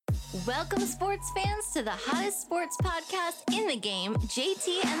Welcome, sports fans, to the hottest sports podcast in the game,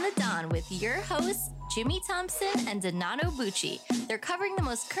 JT and the Don, with your hosts, Jimmy Thompson and Donato Bucci. They're covering the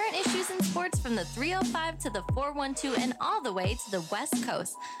most current issues in sports from the 305 to the 412 and all the way to the West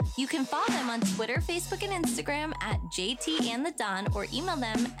Coast. You can follow them on Twitter, Facebook, and Instagram at JT and the Don, or email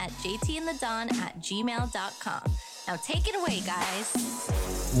them at jtandthedon@gmail.com. Now take it away, guys.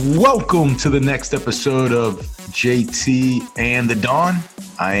 Welcome to the next episode of JT and the Don.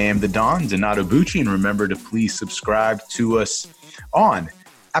 I am the Don, Donato Bucci, and remember to please subscribe to us on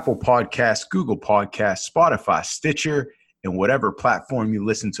Apple Podcasts, Google Podcasts, Spotify, Stitcher, and whatever platform you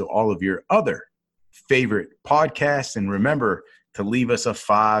listen to all of your other favorite podcasts. And remember to leave us a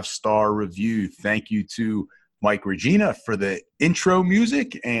 5-star review. Thank you to Mike Regina for the intro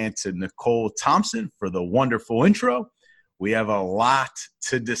music and to Nicole Thompson for the wonderful intro. We have a lot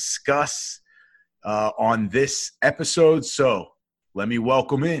to discuss on this episode, so let me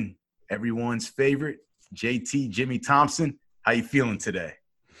welcome in everyone's favorite, JT, Jimmy Thompson. How you feeling today?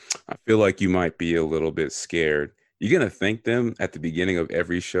 I feel like you might be a little bit scared. You're going to thank them at the beginning of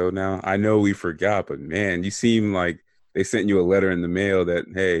every show now? I know we forgot, but man, you seem like they sent you a letter in the mail that,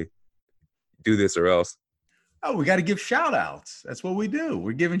 hey, do this or else. Oh, we got to give shout-outs. That's what we do.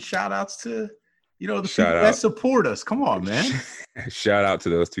 We're giving shout-outs to, the people that support us. Come on, man. Shout out to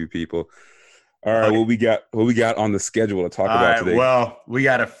those two people. All right, what we got on the schedule to talk about today? Well, we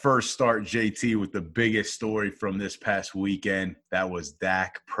got to first start, JT, with the biggest story from this past weekend. That was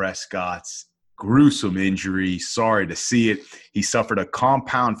Dak Prescott's gruesome injury. Sorry to see it. He suffered a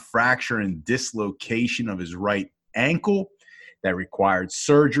compound fracture and dislocation of his right ankle that required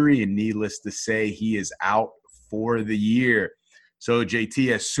surgery, and needless to say, he is out for the year. So,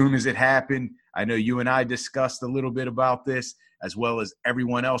 JT, as soon as it happened, I know you and I discussed a little bit about this, as well as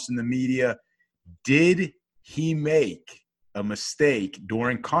everyone else in the media. Did he make a mistake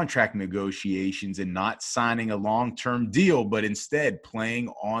during contract negotiations and not signing a long-term deal, but instead playing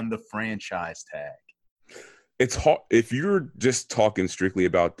on the franchise tag? It's hard. If you're just talking strictly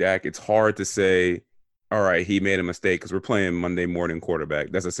about Dak, it's hard to say, all right, he made a mistake because we're playing Monday morning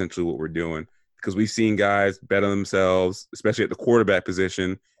quarterback. That's essentially what we're doing, because we've seen guys bet on themselves, especially at the quarterback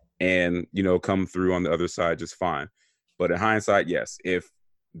position, and, come through on the other side just fine. But in hindsight, yes, if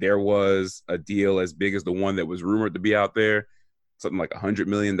there was a deal as big as the one that was rumored to be out there, something like $100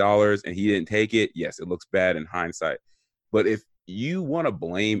 million, and he didn't take it, yes, it looks bad in hindsight. But if you want to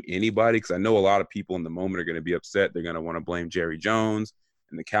blame anybody, because I know a lot of people in the moment are going to be upset, they're going to want to blame Jerry Jones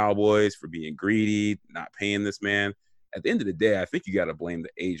and the Cowboys for being greedy, not paying this man. At the end of the day, I think you got to blame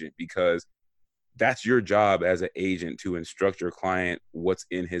the agent, because that's your job as an agent to instruct your client what's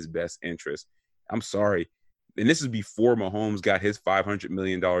in his best interest. I'm sorry. And this is before Mahomes got his $500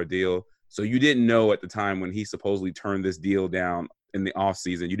 million deal. So you didn't know at the time when he supposedly turned this deal down in the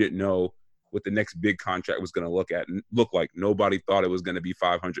offseason, you didn't know what the next big contract was going to look like. Nobody thought it was going to be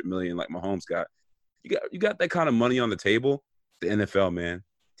 $500 million like Mahomes got. You got that kind of money on the table. The NFL, man,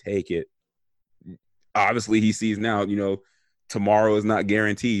 take it. Obviously, he sees now, tomorrow is not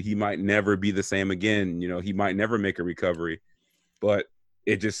guaranteed. He might never be the same again. He might never make a recovery. But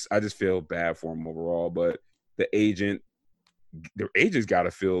I just feel bad for him overall. But the agent's got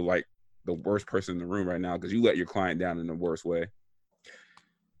to feel like the worst person in the room right now, because you let your client down in the worst way.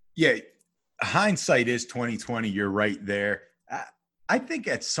 Yeah, hindsight is 2020. You're right there. I think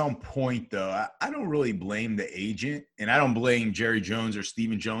at some point, though, I don't really blame the agent, and I don't blame Jerry Jones or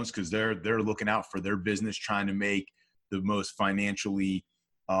Stephen Jones, because they're looking out for their business, trying to make the most financially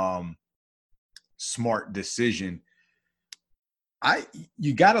smart decision.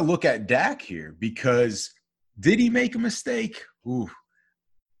 You got to look at Dak here, because did he make a mistake? Ooh.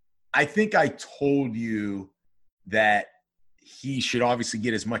 I think I told you that he should obviously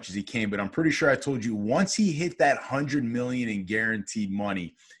get as much as he can, but I'm pretty sure I told you once he hit that $100 million in guaranteed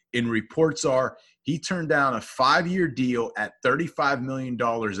money, and reports are he turned down a 5-year deal at $35 million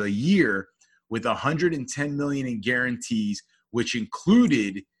a year with $110 million in guarantees, which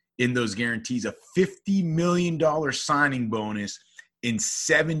included in those guarantees a $50 million signing bonus and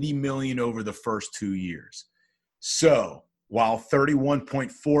 $70 million over the first 2 years. So while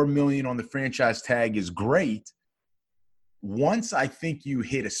 $31.4 million on the franchise tag is great, once I think you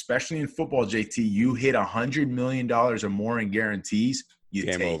hit, especially in football, JT, you hit $100 million or more in guarantees, you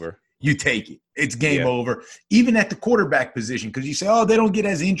take it. It's game over. Even at the quarterback position, because you say, oh, they don't get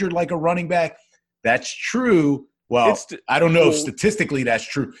as injured like a running back. That's true. Well, I don't know if statistically that's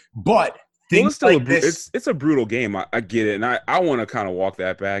true, but things like this. It's a brutal game. I get it, and I want to kind of walk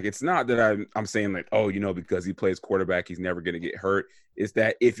that back. It's not that I'm saying like, oh, because he plays quarterback, he's never going to get hurt. It's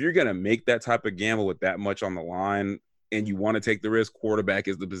that if you're going to make that type of gamble with that much on the line, and you want to take the risk, quarterback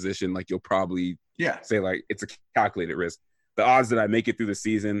is the position like you'll probably say like it's a calculated risk. The odds that I make it through the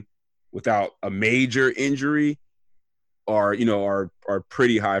season without a major injury are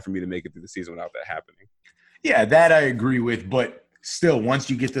pretty high for me to make it through the season without that happening. Yeah, that I agree with, but still, once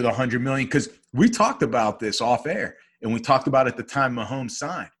you get to the $100 million, because we talked about this off air, and we talked about at the time Mahomes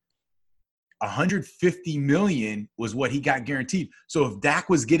signed. $150 million was what he got guaranteed. So if Dak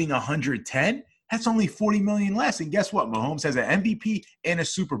was getting 110, that's only $40 million less. And guess what? Mahomes has an MVP and a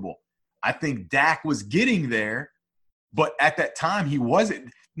Super Bowl. I think Dak was getting there, but at that time he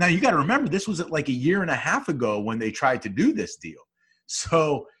wasn't. Now you got to remember, this was like a year and a half ago when they tried to do this deal.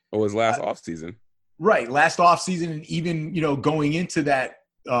 So it was last offseason. Right, last offseason, and even going into that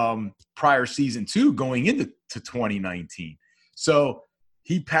prior season too, going into 2019. So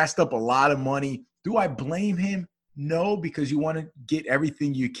he passed up a lot of money. Do I blame him? No, because you want to get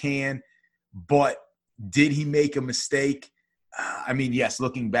everything you can. But did he make a mistake? I mean, yes,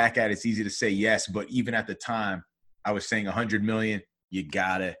 looking back at it, it's easy to say yes. But even at the time, I was saying $100 million, you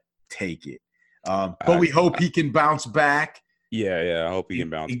got to take it. But we hope he can bounce back. Yeah, I hope he can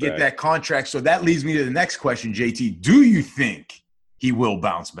bounce back. Get that contract. So that leads me to the next question, JT. Do you think he will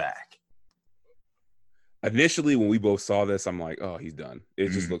bounce back? Initially, when we both saw this, I'm like, oh, he's done.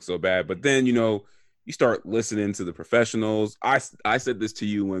 It just looks so bad. But then, you start listening to the professionals. I said this to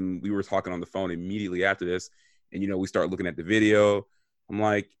you when we were talking on the phone immediately after this. And, we start looking at the video. I'm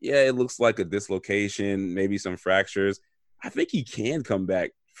like, yeah, it looks like a dislocation, maybe some fractures. I think he can come back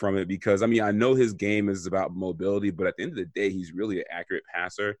from it because, I know his game is about mobility, but at the end of the day, he's really an accurate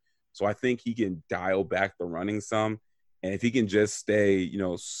passer. So I think he can dial back the running some. And if he can just stay,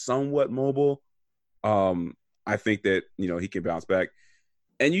 somewhat mobile, I think that, he can bounce back.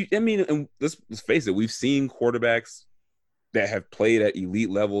 And and let's face it, we've seen quarterbacks that have played at elite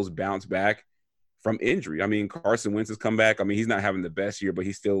levels bounce back from injury. Carson Wentz has come back. He's not having the best year, but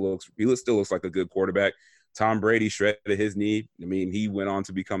he still looks like a good quarterback. Tom Brady shredded his knee. He went on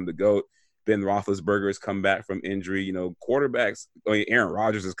to become the GOAT. Ben Roethlisberger has come back from injury. Quarterbacks, Aaron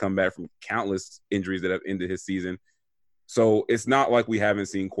Rodgers has come back from countless injuries that have ended his season. So it's not like we haven't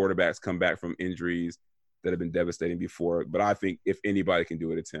seen quarterbacks come back from injuries that have been devastating before. But I think if anybody can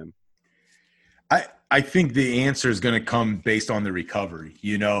do it, it's him. I think the answer is going to come based on the recovery.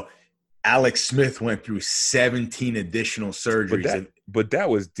 Alex Smith went through 17 additional surgeries. But that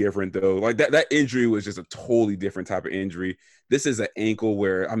was different, though. Like that injury was just a totally different type of injury. This is an ankle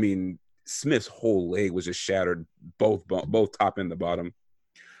where, Smith's whole leg was just shattered, both top and the bottom.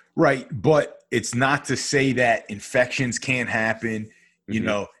 Right, but it's not to say that infections can't happen.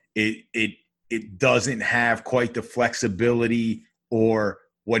 It doesn't have quite the flexibility or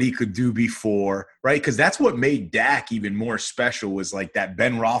what he could do before, right? Because that's what made Dak even more special was like that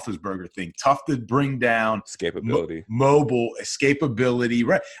Ben Roethlisberger thing. Tough to bring down. Escapability. Mobile, escapability,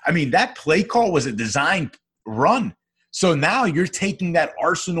 right? That play call was a designed run. So now you're taking that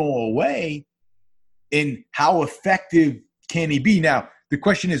arsenal away, and how effective can he be? Now, the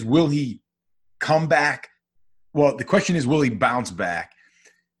question is, will he come back? Well, the question is, will he bounce back?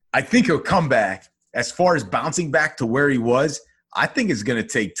 I think he'll come back. As far as bouncing back to where he was, I think it's going to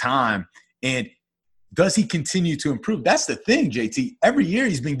take time. And does he continue to improve? That's the thing, JT. Every year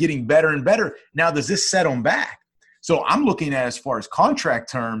he's been getting better and better. Now, does this set him back? So I'm looking at as far as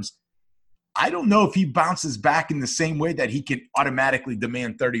contract terms, I don't know if he bounces back in the same way that he can automatically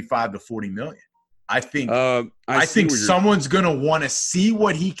demand 35 to 40 million. I think someone's going to want to see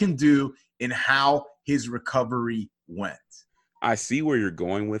what he can do and how his recovery went. I see where you're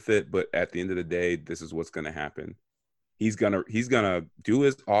going with it, but at the end of the day, this is what's going to happen. He's gonna do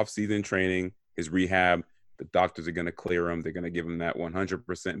his off-season training, his rehab. The doctors are gonna clear him. They're gonna give him that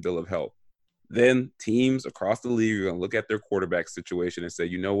 100% bill of health. Then teams across the league are gonna look at their quarterback situation and say,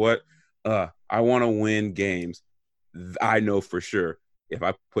 you know what? I want to win games. I know for sure if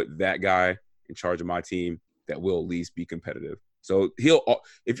I put that guy in charge of my team, that will at least be competitive. So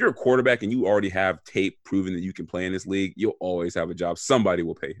if you're a quarterback and you already have tape proving that you can play in this league, you'll always have a job. Somebody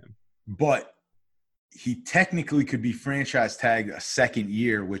will pay him. But he technically could be franchise tagged a second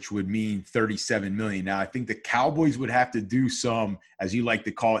year, which would mean $37 million. Now, I think the Cowboys would have to do some, as you like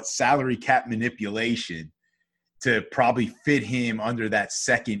to call it, salary cap manipulation to probably fit him under that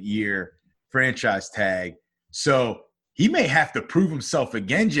second year franchise tag. So he may have to prove himself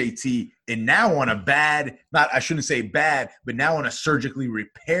again, JT, and now on I shouldn't say bad, but now on a surgically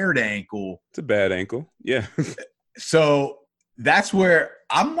repaired ankle. It's a bad ankle. Yeah. So that's where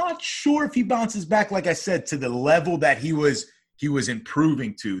I'm not sure if he bounces back, like I said, to the level that he was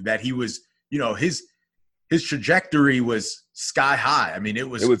improving to, that he was, his trajectory was sky high. I mean, it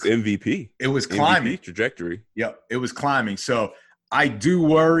was MVP. It was climbing. MVP trajectory. Yep, it was climbing. So I do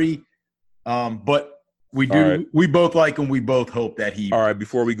worry, but we both like him. We both hope that he. All right,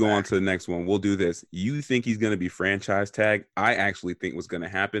 before we go on to the next one, we'll do this. You think he's going to be franchise tagged? I actually think what's going to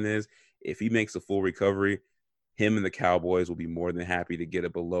happen is if he makes a full recovery, him and the Cowboys will be more than happy to get a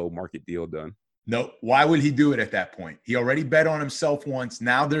below market deal done. No, why would he do it at that point? He already bet on himself once.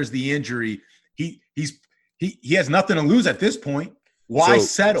 Now there's the injury. He has nothing to lose at this point. Why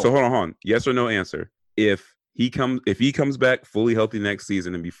settle? So hold on. Yes or no answer. If he comes back fully healthy next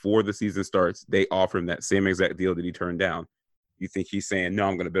season and before the season starts, they offer him that same exact deal that he turned down. You think he's saying, no,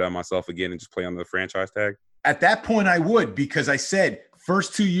 I'm going to bet on myself again and just play on the franchise tag? At that point, I would, because I said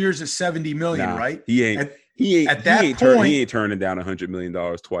first 2 years is $70 million, right? He ain't turning down $100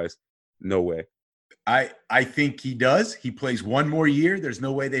 million twice. No way. I think he does. He plays one more year. There's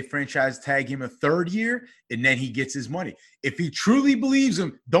no way they franchise tag him a third year, and then he gets his money. If he truly believes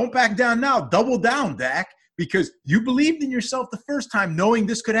him, don't back down now. Double down, Dak, because you believed in yourself the first time knowing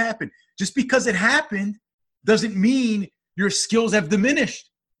this could happen. Just because it happened doesn't mean your skills have diminished.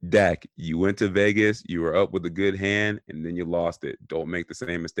 Dak, you went to Vegas, you were up with a good hand, and then you lost it. Don't make the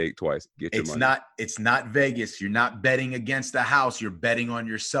same mistake twice. Get your money. It's not Vegas. You're not betting against the house. You're betting on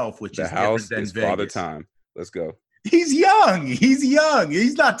yourself, which the is house different is than Vegas. Father Time. Let's go. He's young.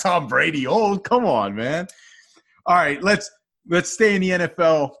 He's not Tom Brady old. Come on, man. All right, let's stay in the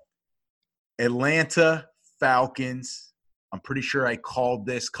NFL. Atlanta Falcons. I'm pretty sure I called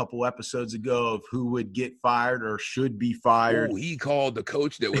this a couple episodes ago of who would get fired or should be fired. Oh, he called the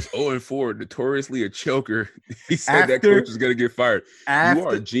coach that was 0-4, notoriously a choker. He said that coach was going to get fired. You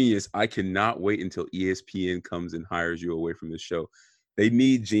are a genius. I cannot wait until ESPN comes and hires you away from the show. They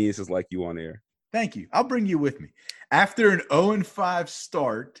need geniuses like you on air. Thank you. I'll bring you with me. After an 0-5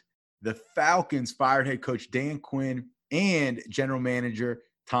 start, the Falcons fired head coach Dan Quinn and general manager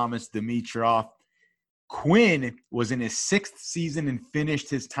Thomas Dimitroff. Quinn was in his sixth season and finished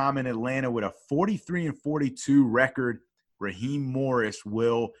his time in Atlanta with a 43-42 record. Raheem Morris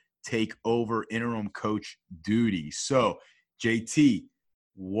will take over interim coach duty. So, JT,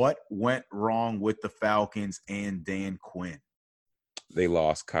 what went wrong with the Falcons and Dan Quinn? They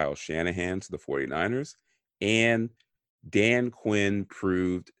lost Kyle Shanahan to the 49ers, and Dan Quinn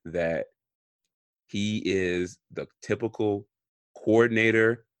proved that he is the typical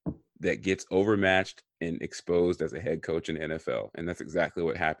coordinator that gets overmatched and exposed as a head coach in the NFL. And that's exactly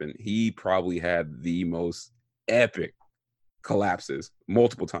what happened. He probably had the most epic collapses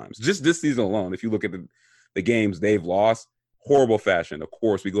multiple times. Just this season alone, if you look at the games they've lost, horrible fashion. Of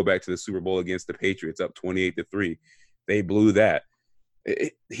course, we go back to the Super Bowl against the Patriots, up 28-3. They blew that.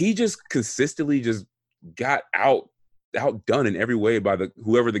 He just consistently just got outdone in every way by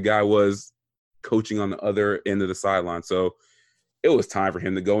whoever the guy was coaching on the other end of the sideline. So it was time for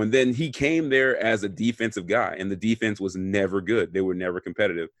him to go. And then he came there as a defensive guy, and the defense was never good. They were never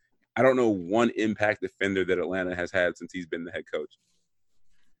competitive. I don't know one impact defender that Atlanta has had since he's been the head coach.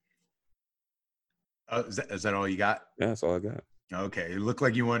 Is that all you got? Yeah, that's all I got. Okay. It looked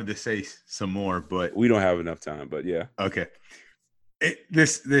like you wanted to say some more, but we don't have enough time, but yeah. Okay.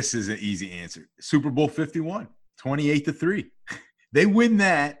 This is an easy answer. Super Bowl 51, 28-3. They win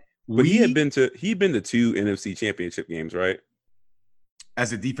that. But he'd been to 2 NFC championship games, right?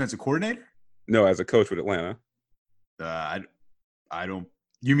 As a defensive coordinator? No, as a coach with Atlanta. I don't.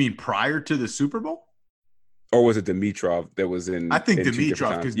 You mean prior to the Super Bowl? Or was it Dimitroff that was in? I think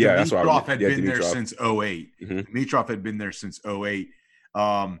Dimitroff, because Dimitroff had been there since 2008. Mm-hmm. Dimitroff had been there since 2008.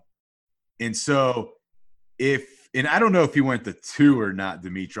 And so and I don't know if he went to 2 or not,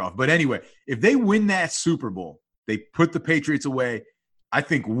 Dimitroff. But anyway, if they win that Super Bowl, they put the Patriots away. I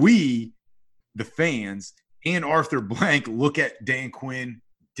think we, the fans, and Arthur Blank look at Dan Quinn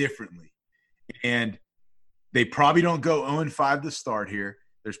differently. And they probably don't go 0-5 to start here.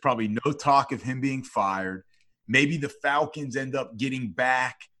 There's probably no talk of him being fired. Maybe the Falcons end up getting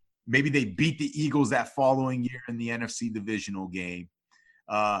back. Maybe they beat the Eagles that following year in the NFC divisional game.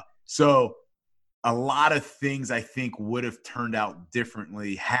 So a lot of things I think would have turned out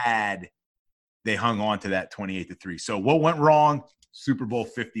differently had they hung on to that 28-3. So what went wrong? Super Bowl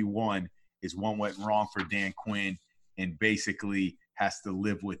 51 is what went wrong for Dan Quinn, and basically has to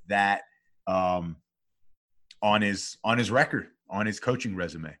live with that on his record, on his coaching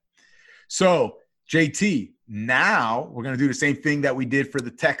resume. So, JT, now we're going to do the same thing that we did for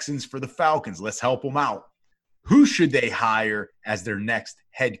the Texans for the Falcons. Let's help them out. Who should they hire as their next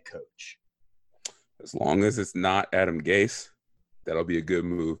head coach? As long as it's not Adam Gase, that'll be a good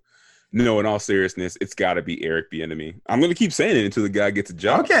move. No, in all seriousness, it's got to be Eric Bieniemy. I'm going to keep saying it until the guy gets a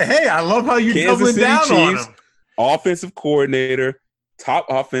job. Okay, hey, I love how you're Kansas doubling City down Chiefs, on him. offensive coordinator, top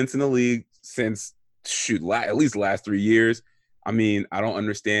offense in the league since, at least the last 3 years. I mean, I don't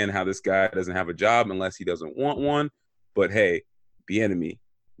understand how this guy doesn't have a job unless he doesn't want one. But, hey, Bieniemy.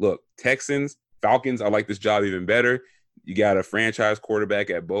 Look, Texans, Falcons, I like this job even better. You got a franchise quarterback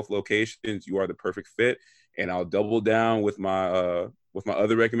at both locations. You are the perfect fit. And I'll double down with my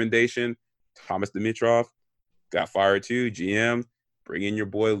other recommendation. Thomas Dimitroff got fired too. GM, bring in your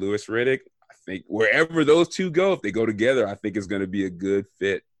boy Louis Riddick. I think wherever those two go, if they go together, I think it's going to be a good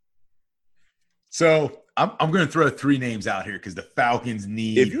fit. So I'm going to throw 3 names out here because the Falcons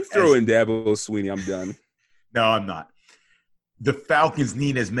need. If you throw in Dabo Swinney, I'm done. No, I'm not. The Falcons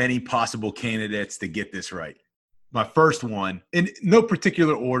need as many possible candidates to get this right. My first one, in no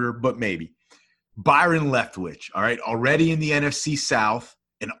particular order, but maybe, Byron Leftwich, all right, already in the NFC South,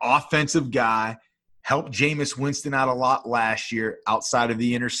 an offensive guy, helped Jameis Winston out a lot last year outside of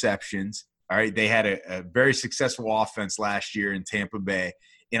the interceptions, all right? They had a very successful offense last year in Tampa Bay.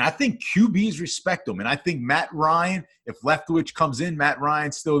 And I think QBs respect him. And I think Matt Ryan, if Leftwich comes in, Matt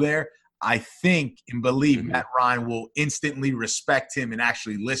Ryan's still there, I think and believe Matt Ryan will instantly respect him and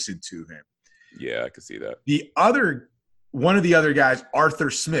actually listen to him. Yeah, I can see that. One of the other guys, Arthur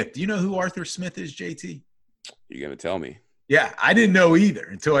Smith. Do you know who Arthur Smith is, JT? You're going to tell me. Yeah, I didn't know either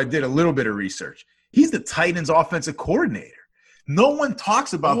until I did a little bit of research. He's the Titans offensive coordinator. No one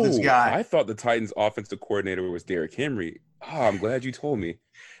talks about this guy. I thought the Titans offensive coordinator was Derrick Henry. Oh, I'm glad you told me.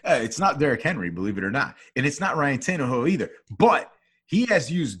 It's not Derrick Henry, believe it or not. And it's not Ryan Tannehill either. But he has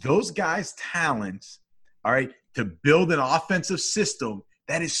used those guys' talents, all right, to build an offensive system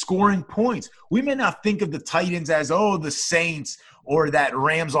that is scoring points. We may not think of the Titans as, the Saints or that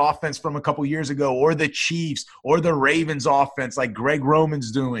Rams offense from a couple years ago or the Chiefs or the Ravens offense like Greg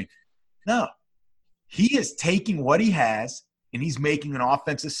Roman's doing. No. He is taking what he has and he's making an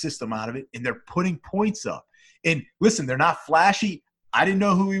offensive system out of it, and they're putting points up. And listen, they're not flashy. I didn't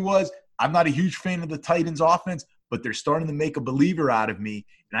know who he was. I'm not a huge fan of the Titans offense, but they're starting to make a believer out of me.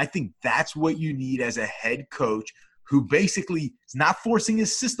 And I think that's what you need as a head coach who basically is not forcing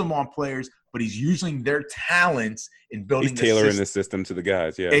his system on players, but he's using their talents in building. He's tailoring the system to the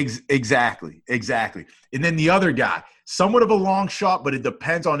guys, yeah. Exactly. And then the other guy, somewhat of a long shot, but it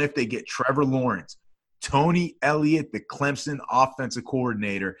depends on if they get Trevor Lawrence. Tony Elliott, the Clemson offensive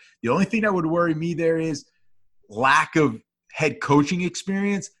coordinator. The only thing that would worry me there is lack of head coaching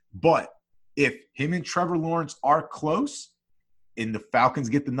experience. But if him and Trevor Lawrence are close and the Falcons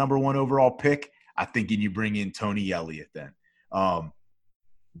get the number 1 overall pick, I think you bring in Tony Elliott then.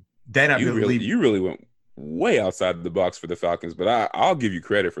 Then I believe you really went way outside the box for the Falcons, but I'll give you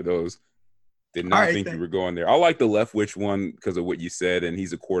credit for those. Did not think you were going there. I like the Leftwich one because of what you said, and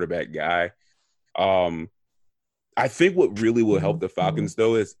he's a quarterback guy. I think what really will help the Falcons,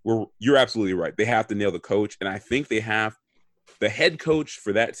 though, is you're absolutely right. They have to nail the coach, and I think they have the head coach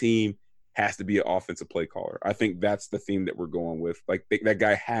for that team has to be an offensive play caller. I think that's the theme that we're going with. Like that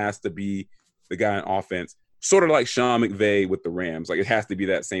guy has to be the guy in offense, sort of like Sean McVay with the Rams. Like it has to be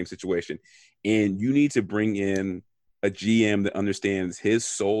that same situation. And you need to bring in a GM that understands his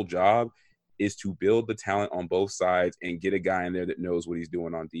sole job is to build the talent on both sides and get a guy in there that knows what he's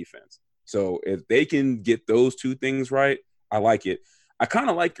doing on defense. So if they can get those two things right, I like it. I kind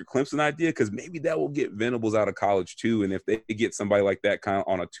of like your Clemson idea because maybe that will get Venables out of college too. And if they get somebody like that kind of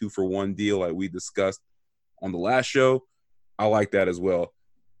on a 2-for-1 deal like we discussed on the last show, I like that as well.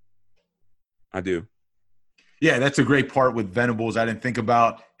 I do. Yeah, that's a great part with Venables. I didn't think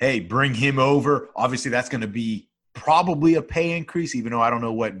about, hey, bring him over. Obviously, that's going to be probably a pay increase, even though I don't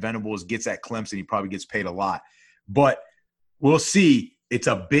know what Venables gets at Clemson. He probably gets paid a lot. But we'll see. It's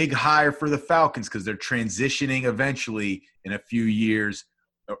a big hire for the Falcons because they're transitioning eventually in a few years,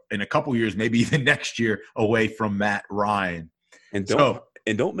 in a couple years, maybe even next year, away from Matt Ryan. And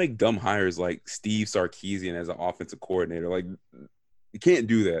don't make dumb hires like Steve Sarkisian as an offensive coordinator. Like, you can't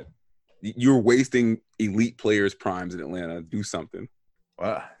do that. You're wasting elite players' primes in Atlanta. Do something.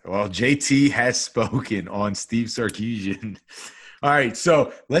 Well, JT has spoken on Steve Sarkisian. All right,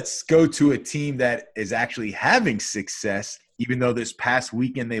 so let's go to a team that is actually having success, even though this past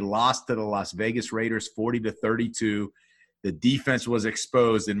weekend they lost to the Las Vegas Raiders 40-32. The defense was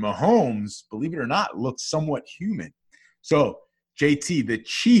exposed, and Mahomes, believe it or not, looked somewhat human. So, JT, the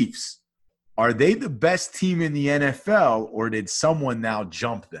Chiefs, are they the best team in the NFL, or did someone now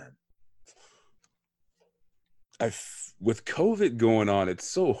jump them? With COVID going on, it's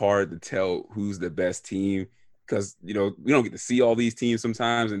so hard to tell who's the best team because, we don't get to see all these teams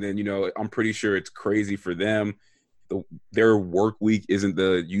sometimes. And then, I'm pretty sure it's crazy for them. their work week isn't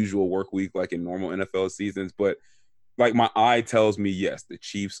the usual work week like in normal NFL seasons, but like my eye tells me, yes, the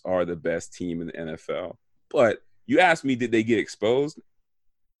Chiefs are the best team in the NFL. But you asked me, did they get exposed?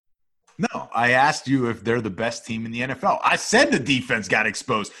 No, I asked you if they're the best team in the NFL. I said the defense got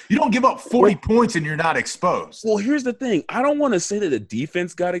exposed. You don't give up 40 points and you're not exposed. Well, here's the thing. I don't want to say that the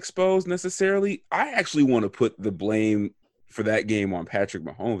defense got exposed necessarily. I actually want to put the blame for that game on Patrick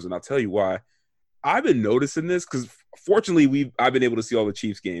Mahomes, and I'll tell you why. I've been noticing this because fortunately I've been able to see all the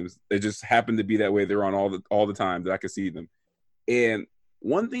Chiefs games. It just happened to be that way. They're on all the time that I could see them. And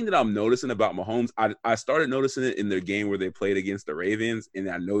one thing that I'm noticing about Mahomes, I started noticing it in their game where they played against the Ravens, and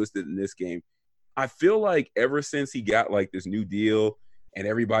I noticed it in this game. I feel like ever since he got like this new deal and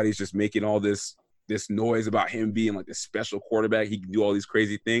everybody's just making all this noise about him being like this special quarterback, he can do all these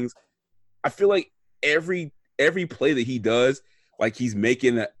crazy things. I feel like every play that he does, like he's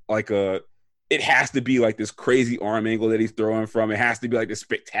making it has to be like this crazy arm angle that he's throwing from. It has to be like this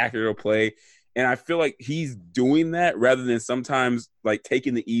spectacular play. And I feel like he's doing that rather than sometimes like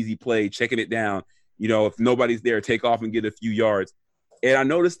taking the easy play, checking it down. You know, if nobody's there, take off and get a few yards. And I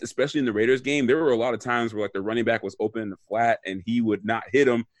noticed, especially in the Raiders game, there were a lot of times where like the running back was open in the flat and he would not hit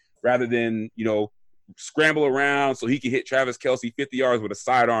him rather than, you know, scramble around so he could hit Travis Kelce 50 yards with a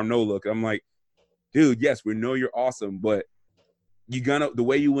sidearm no look. I'm like, dude, yes, we know you're awesome, but the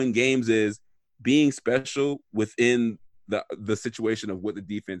way you win games is being special within the situation of what the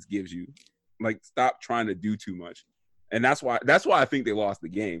defense gives you. Like, stop trying to do too much. And that's why I think they lost the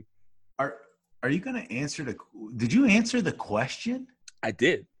game. Are you going to answer did you answer the question? I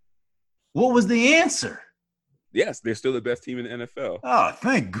did. What was the answer? Yes, they're still the best team in the NFL. Oh,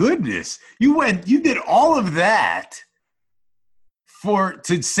 thank goodness. You did all of that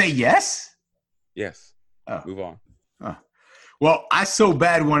to say yes? Yes. Oh. Move on. Oh. Well, I so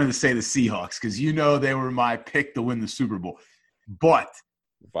bad wanted to say the Seahawks because they were my pick to win the Super Bowl. But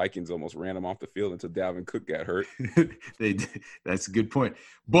Vikings almost ran them off the field until Dalvin Cook got hurt. They did. That's a good point.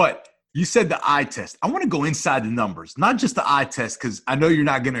 But you said the eye test. I want to go inside the numbers, not just the eye test, because I know you're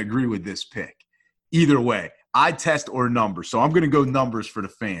not going to agree with this pick. Either way, eye test or numbers. So I'm going to go numbers for the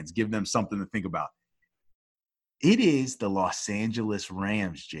fans, give them something to think about. It is the Los Angeles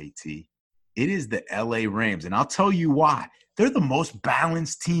Rams, JT. It is the LA Rams. And I'll tell you why. They're the most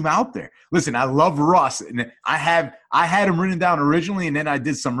balanced team out there. Listen, I love Russ, and I had him written down originally, and then I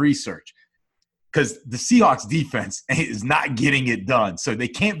did some research because the Seahawks defense is not getting it done. So they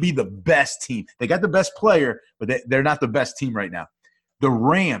can't be the best team. They got the best player, but they're not the best team right now. The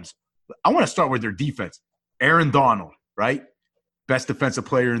Rams, I want to start with their defense. Aaron Donald, right? Best defensive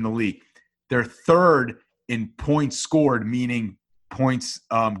player in the league. They're third in points scored, meaning points,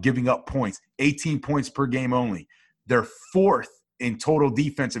 giving up points, 18 points per game only. They're fourth in total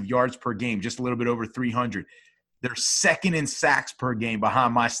defensive yards per game, just a little bit over 300. They're second in sacks per game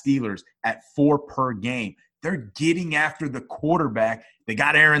behind my Steelers at 4 per game. They're getting after the quarterback. They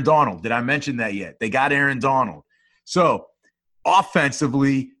got Aaron Donald. Did I mention that yet? They got Aaron Donald. So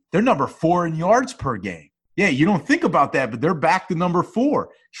offensively, they're number 4 in yards per game. Yeah, you don't think about that, but they're back to number 4.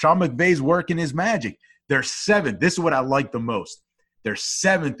 Sean McVay's working his magic. They're 7th. This is what I like the most. They're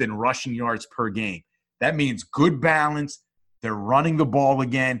 7th in rushing yards per game. That means good balance. They're running the ball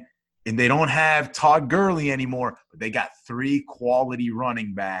again, and they don't have Todd Gurley anymore, but they got 3 quality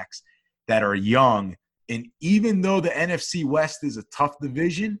running backs that are young. And even though the NFC West is a tough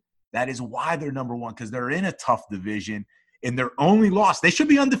division, that is why they're number 1, because they're in a tough division. And their only loss, they should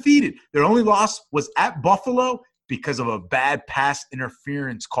be undefeated. Their only loss was at Buffalo because of a bad pass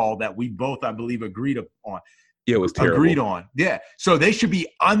interference call that we both, I believe, agreed on. Yeah, it was terrible. Agreed on. Yeah. So they should be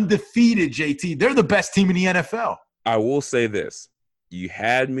undefeated, JT. They're the best team in the NFL. I will say this. You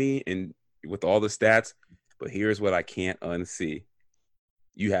had me with all the stats, but here's what I can't unsee.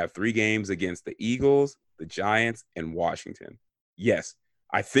 You have 3 games against the Eagles, the Giants, and Washington. Yes,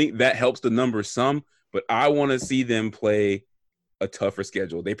 I think that helps the numbers some, but I want to see them play a tougher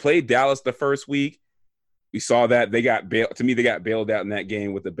schedule. They played Dallas the first week. We saw that. They got bailed out in that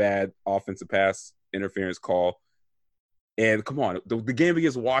game with a bad offensive pass interference call. And come on, the game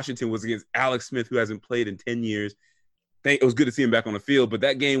against Washington was against Alex Smith, who hasn't played in 10 years. It was good to see him back on the field, but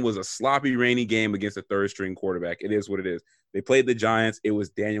that game was a sloppy, rainy game against a third-string quarterback. It is what it is. They played the Giants. It was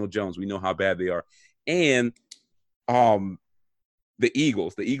Daniel Jones. We know how bad they are. And the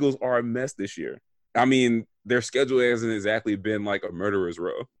Eagles. The Eagles are a mess this year. I mean, their schedule hasn't exactly been like a murderer's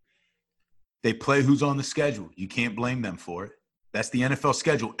row. They play who's on the schedule. You can't blame them for it. That's the NFL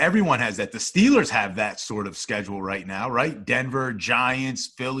schedule. Everyone has that. The Steelers have that sort of schedule right now, right? Denver,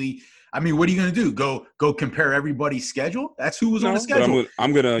 Giants, Philly. I mean, what are you going to do? Go compare everybody's schedule? That's who was on the schedule.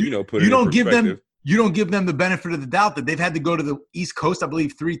 I'm gonna put. You don't give them. you don't give them the benefit of the doubt that they've had to go to the East Coast, I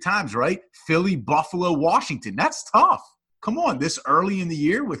believe, 3 times, right? Philly, Buffalo, Washington. That's tough. Come on, this early in the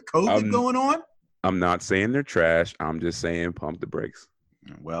year with COVID going on? I'm not saying they're trash. I'm just saying pump the brakes.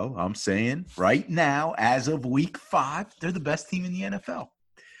 Well, I'm saying right now, as of week 5, they're the best team in the NFL.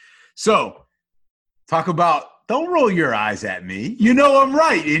 So, talk about – don't roll your eyes at me. You know I'm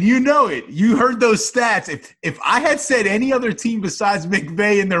right, and you know it. You heard those stats. If I had said any other team besides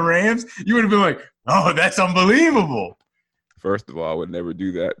McVay and the Rams, you would have been like, oh, that's unbelievable. First of all, I would never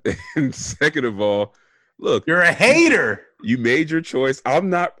do that. And second of all, look. You're a hater. You made your choice. I'm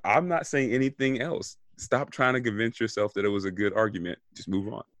not saying anything else. Stop trying to convince yourself that it was a good argument. Just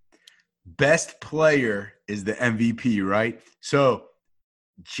move on. Best player is the MVP, right? So,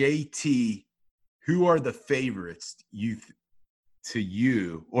 JT, who are the favorites to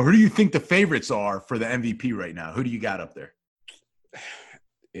you, or who do you think the favorites are for the MVP right now? Who do you got up there?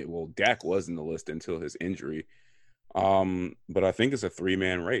 Well, Dak was in the list until his injury. But I think it's a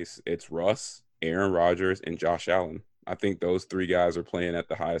 3-man race. It's Russ, Aaron Rodgers, and Josh Allen. I think those 3 guys are playing at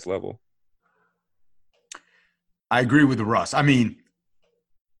the highest level. I agree with Russ. I mean,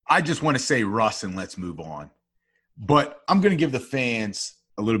 I just want to say Russ and let's move on. But I'm going to give the fans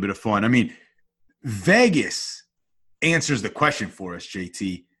a little bit of fun. I mean, Vegas answers the question for us,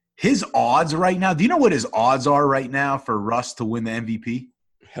 JT. His odds right now, do you know what his odds are right now for Russ to win the MVP?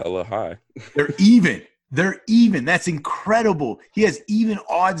 Hella high. They're even. They're even. That's incredible. He has even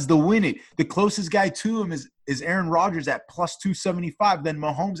odds to win it. The closest guy to him is Aaron Rodgers at plus 275, then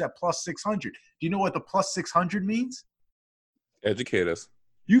Mahomes at plus 600. Do you know what the plus 600 means? Educate us.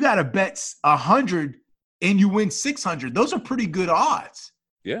 You got to bet 100 and you win 600. Those are pretty good odds.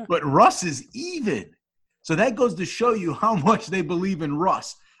 Yeah. But Russ is even. So that goes to show you how much they believe in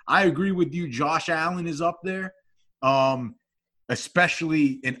Russ. I agree with you. Josh Allen is up there,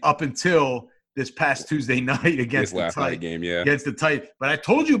 especially up until this past Tuesday night against the Titans. Game, yeah. Against the Titans. But I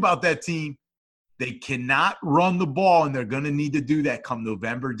told you about that team. They cannot run the ball, and they're going to need to do that come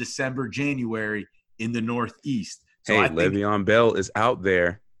November, December, January in the Northeast. So hey, Le'Veon Bell is out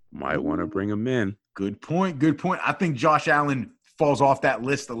there. Might want to bring him in. Good point. Good point. I think Josh Allen falls off that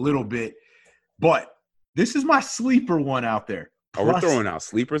list a little bit. But this is my sleeper one out there. Oh, we're throwing out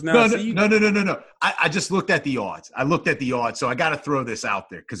sleepers now? No. I just looked at the odds. So I got to throw this out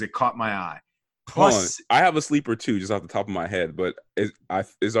there because it caught my eye. Plus, I have a sleeper too, just off the top of my head. But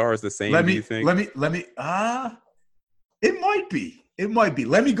is ours the same? Do you think? Let me. It might be.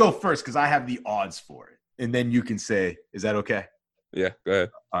 Let me go first because I have the odds for it, and then you can say, "Is that okay?" Yeah, go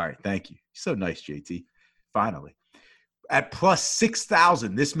ahead. All right, thank you. So nice, JT. Finally, at plus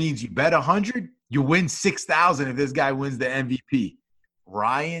 6,000. This means you bet 100, you win 6,000 if this guy wins the MVP.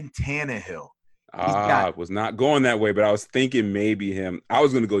 Ryan Tannehill. Was not going that way, but I was thinking maybe him. I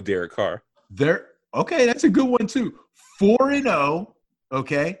was going to go Derek Carr. Okay, that's a good one too. 4-0.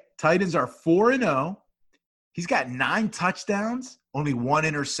 Okay, Titans are 4-0. He's got 9 touchdowns, only 1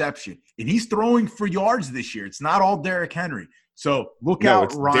 interception, and he's throwing for yards this year. It's not all Derrick Henry. So look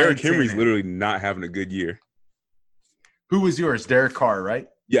out, Ryan. Derrick Henry's literally not having a good year. Who was yours? Derek Carr, right?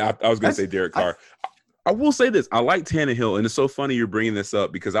 Yeah, I was going to say Derek Carr. I will say this. I like Tannehill, and it's so funny you're bringing this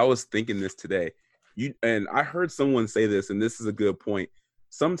up because I was thinking this today. And I heard someone say this, and this is a good point.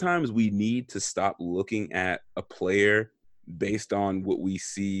 Sometimes we need to stop looking at a player based on what we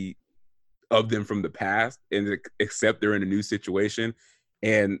see of them from the past and accept they're in a new situation.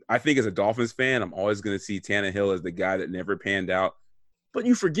 And I think as a Dolphins fan, I'm always going to see Tannehill as the guy that never panned out. But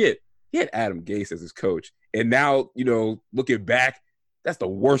you forget, he had Adam Gase as his coach. And now, looking back, that's the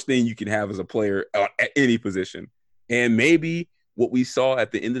worst thing you can have as a player at any position. And maybe what we saw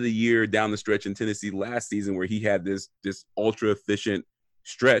at the end of the year down the stretch in Tennessee last season where he had this ultra efficient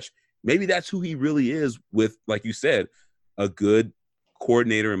stretch, maybe that's who he really is with, like you said, a good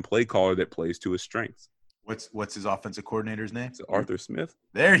coordinator and play caller that plays to his strengths. What's his offensive coordinator's name? It's Arthur Smith.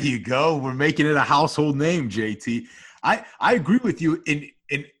 There you go. We're making it a household name, JT. I agree with you.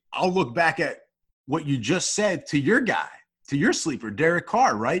 And I'll look back at what you just said to your guy, to your sleeper, Derek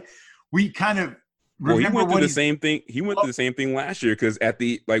Carr, right? We kind of remember he went through the same thing. He went through the same thing last year because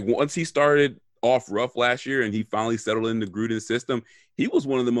once he started off rough last year and he finally settled into Gruden's system, he was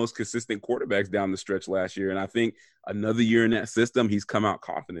one of the most consistent quarterbacks down the stretch last year. And I think another year in that system, he's come out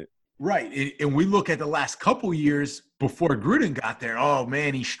confident. Right. And we look at the last couple years before Gruden got there. Oh,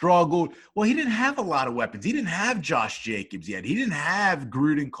 man, he struggled. Well, he didn't have a lot of weapons. He didn't have Josh Jacobs yet. He didn't have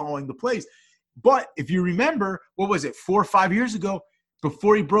Gruden calling the plays. But if you remember, 4 or 5 years ago,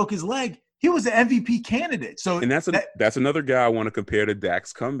 before he broke his leg, he was an MVP candidate. So, and that's another guy I want to compare to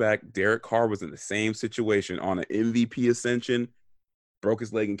Dak's comeback. Derek Carr was in the same situation on an MVP ascension, broke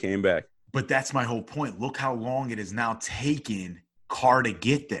his leg and came back. But that's my whole point. Look how long it has now taken Carr to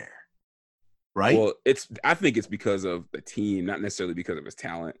get there, right? Well, I think it's because of the team, not necessarily because of his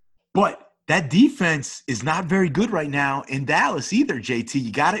talent. But that defense is not very good right now in Dallas either,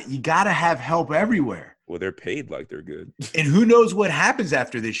 JT. You gotta have help everywhere. Well, they're paid like they're good. And who knows what happens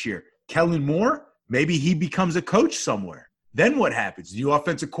after this year? Kellen Moore, maybe he becomes a coach somewhere. Then what happens? New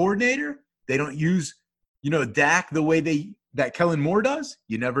offensive coordinator? They don't use, Dak the way that Kellen Moore does?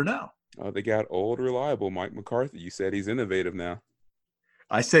 You never know. Oh, they got old, reliable Mike McCarthy. You said he's innovative now.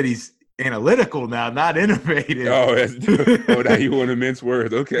 I said he's analytical now, not innovative. Oh, now you want to mince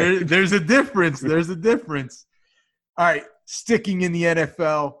words. Okay. There's a difference. There's a difference. All right, sticking in the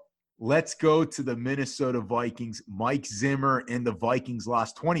NFL, let's go to the Minnesota Vikings. Mike Zimmer and the Vikings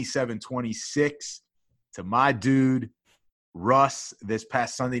lost 27-26 to my dude, Russ, this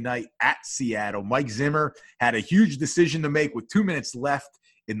past Sunday night at Seattle. Mike Zimmer had a huge decision to make with 2 minutes left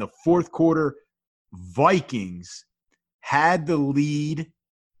in the fourth quarter. Vikings had the lead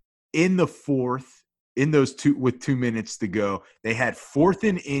in the fourth, with 2 minutes to go. They had 4th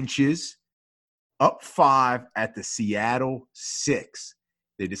and inches, up 5 at the Seattle 6.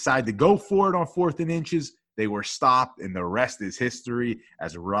 They decided to go for it on 4th and inches. They were stopped, and the rest is history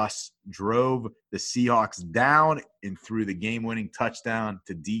as Russ drove the Seahawks down and threw the game-winning touchdown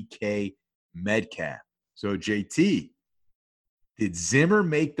to DK Metcalf. So, JT, did Zimmer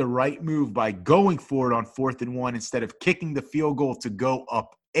make the right move by going for it on 4th and 1 instead of kicking the field goal to go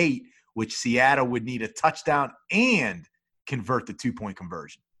up 8, which Seattle would need a touchdown and convert the 2-point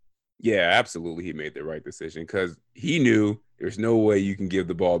conversion? Yeah, absolutely. He made the right decision because he knew there's no way you can give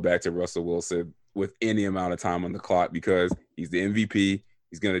the ball back to Russell Wilson with any amount of time on the clock because he's the MVP.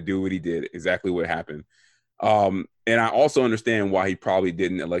 He's going to do what he did, exactly what happened. And I also understand why he probably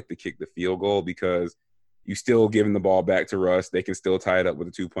didn't elect to kick the field goal because you still giving the ball back to Russ. They can still tie it up with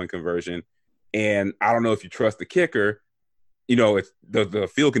a 2-point conversion. And I don't know if you trust the kicker. It's the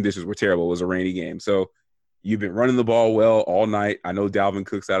field conditions were terrible. It was a rainy game. So you've been running the ball well all night. I know Dalvin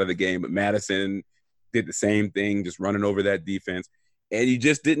Cook's out of the game, but Madison did the same thing, just running over that defense. And you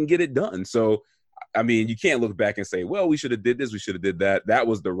just didn't get it done. So, I mean, you can't look back and say, well, we should have did this, we should have did that. That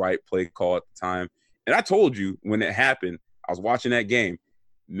was the right play call at the time. And I told you when it happened, I was watching that game.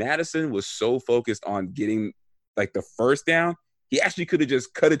 Madison was so focused on getting, like, the first down, he actually could have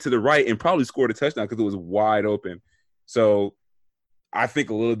just cut it to the right and probably scored a touchdown because it was wide open. So I think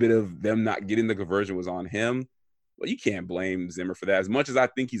a little bit of them not getting the conversion was on him. But you can't blame Zimmer for that. As much as I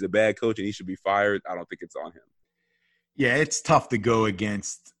think he's a bad coach and he should be fired, I don't think it's on him. Yeah, it's tough to go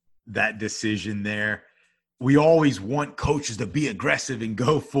against that decision there. We always want coaches to be aggressive and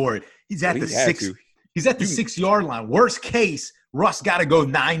go for it. He's at the 6-yard line. Worst case, Russ got to go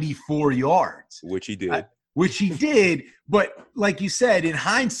 94 yards. Which he did. But like you said, in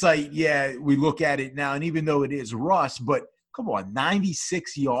hindsight, yeah, we look at it now, and even though it is Russ, but come on,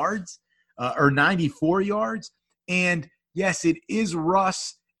 96 yards or 94 yards. And yes, it is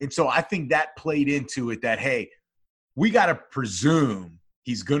Russ. And so I think that played into it that, hey, we got to presume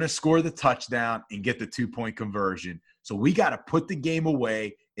he's going to score the touchdown and get the 2-point conversion. So we got to put the game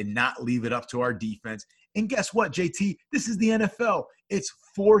away and not leave it up to our defense. And guess what, JT? This is the NFL. It's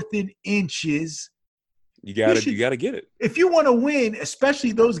 4th and inches. You got to get it. If you want to win,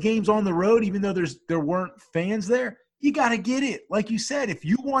 especially those games on the road, even though there weren't fans there, you got to get it. Like you said, if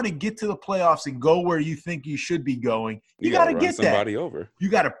you want to get to the playoffs and go where you think you should be going, you got to get somebody over. You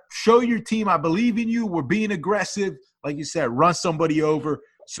got to show your team, I believe in you. We're being aggressive. Like you said, run somebody over.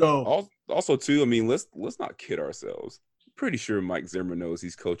 So also too, I mean, let's not kid ourselves. Pretty sure Mike Zimmer knows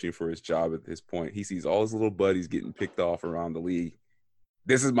he's coaching for his job at this point. He sees all his little buddies getting picked off around the league.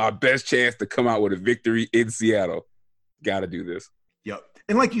 This is my best chance to come out with a victory in Seattle. Got to do this. Yep.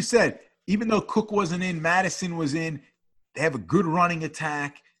 And like you said, even though Cook wasn't in, Madison was in. They have a good running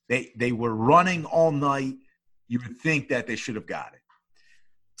attack. They were running all night. You would think that they should have got it.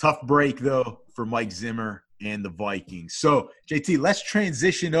 Tough break, though, for Mike Zimmer and the Vikings. So, JT, let's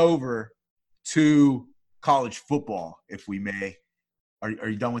transition over to college football, if we may. Are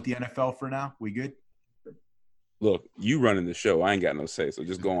you done with the NFL for now? We good? Look, you running the show. I ain't got no say, so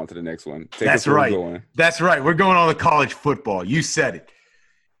just go on to the next one. That's right. That's right. We're going on to college football. You said it.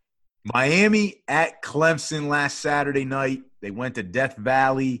 Miami at Clemson last Saturday night. They went to Death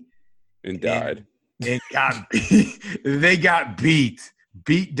Valley. And died. And they got beat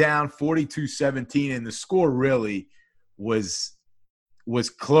down 42-17, and the score really was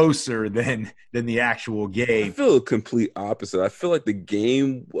closer than the actual game. I feel a complete opposite. I feel like the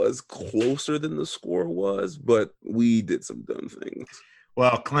game was closer than the score was, but we did some dumb things.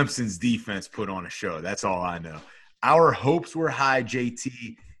 Well, Clemson's defense put on a show. That's all I know. Our hopes were high,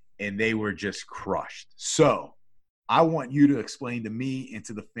 JT, and they were just crushed. So I want you to explain to me and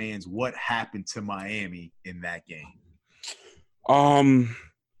to the fans what happened to Miami in that game.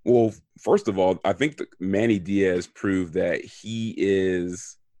 Well, first of all, I think that Manny Diaz proved that he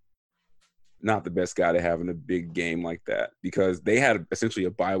is not the best guy to have in a big game like that, because they had essentially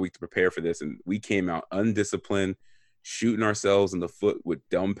a bye week to prepare for this, and we came out undisciplined, shooting ourselves in the foot with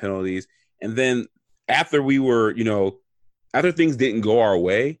dumb penalties. And then after we were, after things didn't go our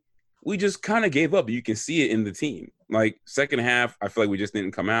way, we just kind of gave up. You can see it in the team. Like, second half, I feel like we just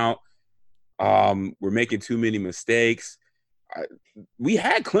didn't come out. We're making too many mistakes. We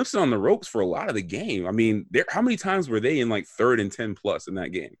had Clemson on the ropes for a lot of the game. I mean, how many times were they in like 3rd and 10 plus in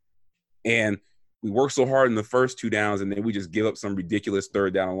that game? And we worked so hard in the first 2 downs, and then we just give up some ridiculous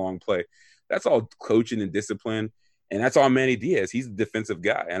 3rd down and long play. That's all coaching and discipline, and that's all Manny Diaz. He's a defensive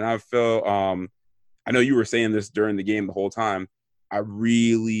guy. And I feel I know you were saying this during the game the whole time. I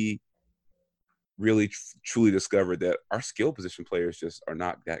really, really, truly discovered that our skill position players just are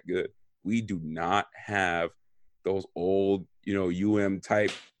not that good. We do not have those old,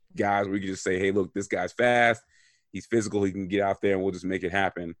 UM-type guys where you can just say, hey, look, this guy's fast. He's physical. He can get out there, and we'll just make it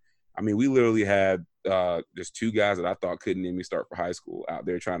happen. I mean, we literally had just 2 guys that I thought couldn't even start for high school out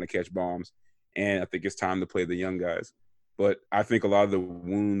there trying to catch bombs. And I think it's time to play the young guys. But I think a lot of the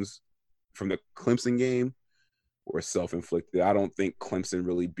wounds from the Clemson game were self-inflicted. I don't think Clemson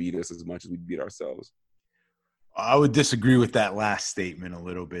really beat us as much as we beat ourselves. I would disagree with that last statement a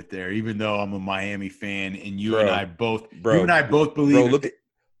little bit there, even though I'm a Miami fan, and you and I both believe.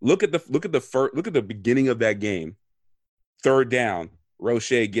 Look at the beginning of that game. 3rd down,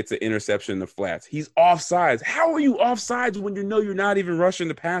 Roche gets an interception in the flats. He's offsides. How are you offsides when you know you're not even rushing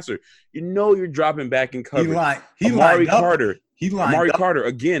the passer? You know you're dropping back in coverage. Amari Carter,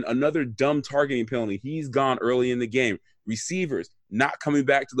 again, another dumb targeting penalty. He's gone early in the game. Receivers not coming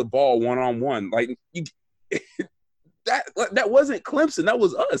back to the ball one-on-one. Like, that wasn't Clemson. That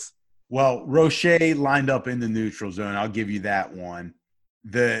was us. Well, Roche lined up in the neutral zone. I'll give you that one.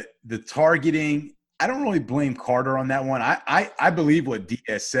 The targeting, I don't really blame Carter on that one. I believe what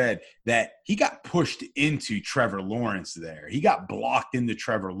Diaz said, that he got pushed into Trevor Lawrence there. He got blocked into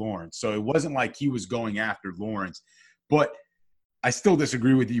Trevor Lawrence. So it wasn't like he was going after Lawrence. But I still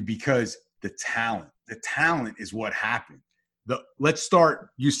disagree with you, because the talent is what happened. Let's start,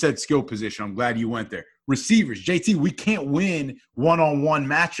 you said skill position. I'm glad you went there. Receivers, JT, we can't win one-on-one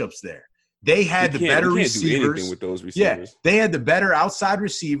matchups there. They had the better receivers. Do anything with those receivers. Yeah, they had the better outside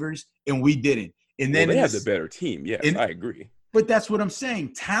receivers, and we didn't. And then they had the better team. Yes, I agree. But that's what I'm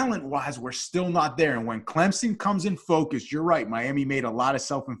saying. Talent-wise, we're still not there. And when Clemson comes in focus, you're right. Miami made a lot of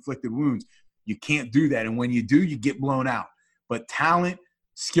self-inflicted wounds. You can't do that. And when you do, you get blown out. But talent,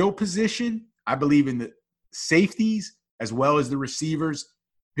 skill position, I believe in the safeties as well as the receivers,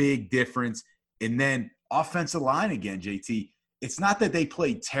 big difference. And then offensive line again, JT. It's not that they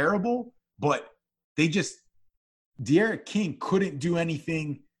played terrible, but D'Eriq King couldn't do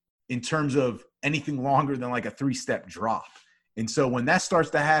anything in terms of anything longer than like a 3-step drop. And so when that starts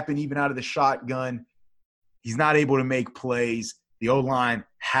to happen, even out of the shotgun, he's not able to make plays. The O-line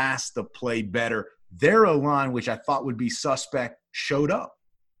has to play better. Their O-line, which I thought would be suspect, showed up.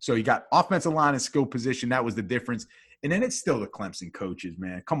 So you got offensive line and skill position. That was the difference. And then it's still the Clemson coaches,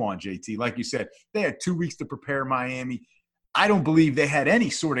 man. Come on, JT. Like you said, they had 2 weeks to prepare Miami. I don't believe they had any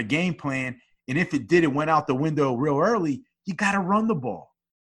sort of game plan. And if it did, it went out the window real early. You got to run the ball.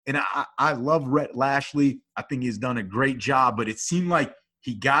 And I love Rhett Lashley. I think he's done a great job. But it seemed like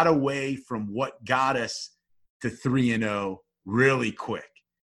he got away from what got us to 3-0 really quick,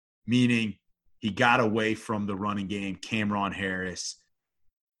 meaning he got away from the running game, Cameron Harris,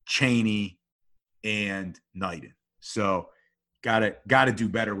 Chaney, and Knighton. So gotta do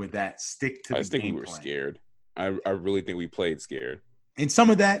better with that. Stick to the game plan. I think we were scared. I really think we played scared. And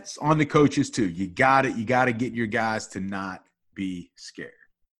some of that's on the coaches too. You gotta get your guys to not be scared.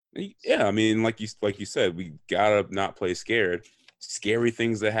 Yeah, I mean, like you said, we gotta not play scared. Scary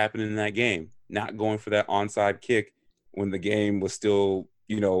things that happened in that game. Not going for that onside kick when the game was still,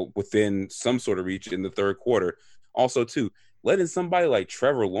 within some sort of reach in the 3rd quarter. Also, too, letting somebody like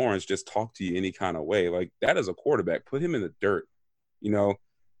Trevor Lawrence just talk to you any kind of way, like that is a quarterback. Put him in the dirt.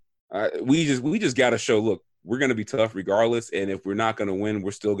 We just got to show, look, we're going to be tough regardless, and if we're not going to win,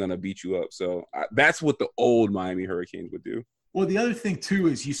 we're still going to beat you up. So that's what the old Miami Hurricanes would do. Well, the other thing, too,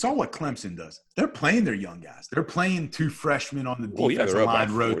 is you saw what Clemson does. They're playing their young guys. They're playing 2 freshmen on the defensive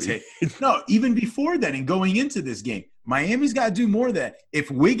line rotate. No, even before that and going into this game, Miami's got to do more of that. If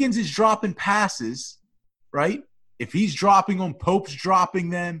Wiggins is dropping passes, right, if he's dropping them, Pope's dropping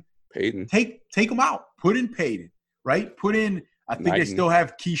them, Peyton. Take them out. Put in Peyton, right? Put in I think they still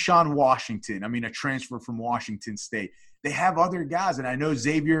have Keyshawn Washington. I mean, a transfer from Washington State. They have other guys, and I know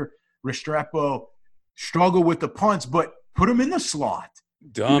Xavier Restrepo struggled with the punts, but put him in the slot.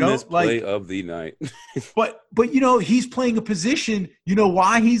 Dumbest play of the night. but he's playing a position. You know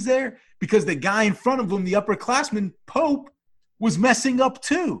why he's there? Because the guy in front of him, the upperclassman, Pope, was messing up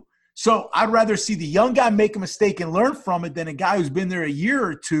too. So I'd rather see the young guy make a mistake and learn from it than a guy who's been there a year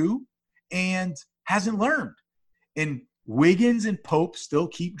or two and hasn't learned. And Wiggins and Pope still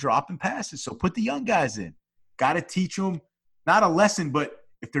keep dropping passes. So put the young guys in. Got to teach them not a lesson, but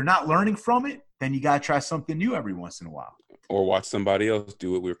if they're not learning from it, then you got to try something new every once in a while. Or watch somebody else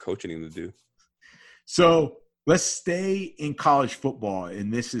do what we're coaching them to do. So let's stay in college football.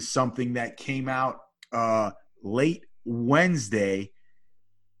 And this is something that came out late Wednesday.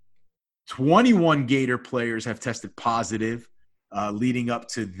 21 Gator players have tested positive leading up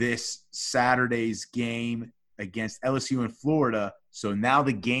to this Saturday's game against LSU in Florida. So now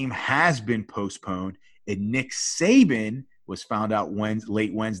the game has been postponed. And Nick Saban was found out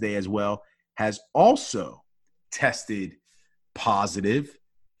late Wednesday as well, has also tested positive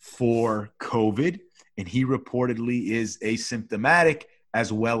for COVID, and he reportedly is asymptomatic,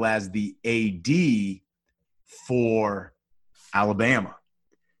 as well as the AD for Alabama.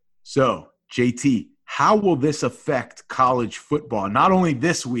 So, JT, how will this affect college football, not only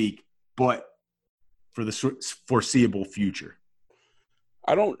this week, but for the foreseeable future?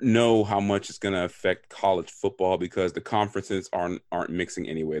 I don't know how much it's going to affect college football because the conferences aren't mixing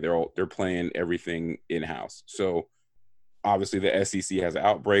anyway. They're playing everything in-house. So obviously the SEC has an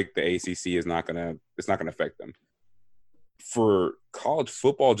outbreak. The ACC is not going to affect them. For college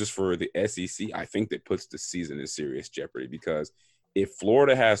football, just for the SEC, I think that puts the season in serious jeopardy because if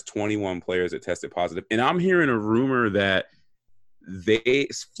Florida has 21 players that tested positive, and I'm hearing a rumor that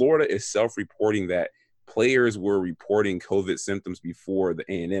Florida is self-reporting that players were reporting COVID symptoms before the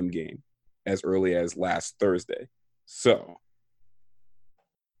A&M game as early as last Thursday. So,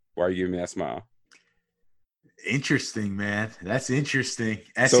 why are you giving me that smile? Interesting, man. That's interesting.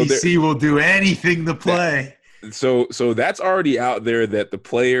 SEC will do anything to play. So that's already out there that the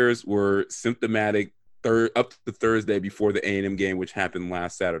players were symptomatic up to Thursday before the A&M game, which happened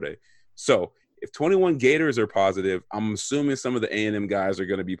last Saturday. So if 21 Gators are positive, I'm assuming some of the A&M guys are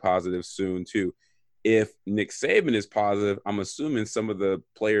going to be positive soon too. If Nick Saban is positive, I'm assuming some of the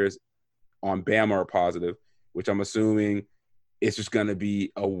players on Bama are positive, which I'm assuming it's just going to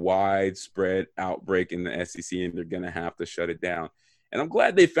be a widespread outbreak in the SEC, and they're going to have to shut it down. And I'm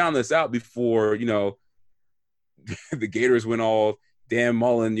glad they found this out before, the Gators went all Dan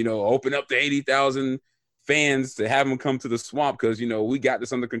Mullen, open up to 80,000 fans to have them come to the Swamp because, we got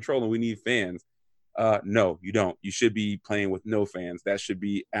this under control and we need fans. No, you don't. You should be playing with no fans. That should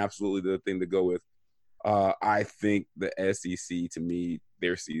be absolutely the thing to go with. I think the SEC, to me,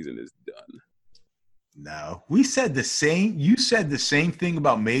 their season is done. No, we said the same. You said the same thing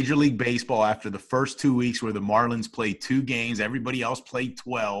about Major League Baseball after the first 2 weeks where the Marlins played 2 games. Everybody else played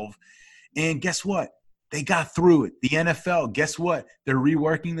 12. And guess what? They got through it. The NFL, guess what? They're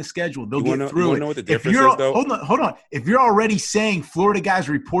reworking the schedule. They'll get through it. Know what the difference is, though? Hold on. If you're already saying Florida guys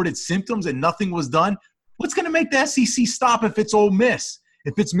reported symptoms and nothing was done, what's going to make the SEC stop if it's Ole Miss?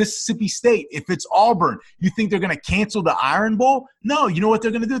 If it's Mississippi State, if it's Auburn, you think they're going to cancel the Iron Bowl? No, you know what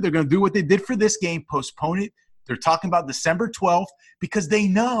they're going to do? They're going to do what they did for this game, postpone it. They're talking about December 12th because they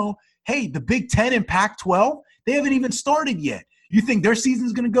know, hey, the Big Ten and Pac-12, they haven't even started yet. You think their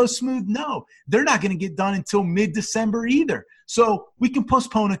season's going to go smooth? No, they're not going to get done until mid-December either. So we can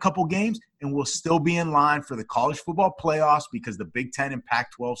postpone a couple games and we'll still be in line for the college football playoffs because the Big Ten and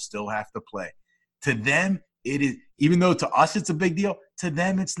Pac-12 still have to play. To them, it is, even though to us it's a big deal, to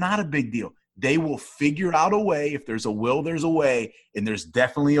them it's not a big deal. They will figure out a way. If there's a will, there's a way, and there's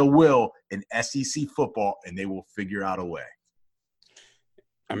definitely a will in SEC football, and they will figure out a way.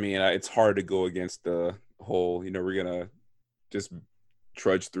 I mean, it's hard to go against the whole, we're going to just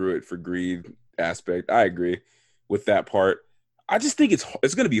trudge through it for greed aspect. I agree with that part. I just think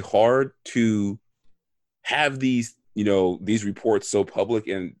it's going to be hard to have these these reports so public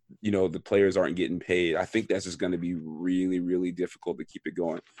and, the players aren't getting paid. I think that's just going to be really, really difficult to keep it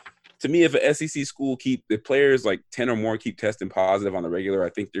going. To me, if an SEC school the players like 10 or more keep testing positive on the regular, I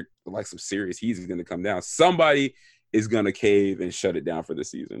think they're like some serious heat is going to come down. Somebody is going to cave and shut it down for the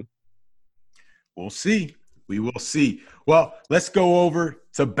season. We'll see. We will see. Well, let's go over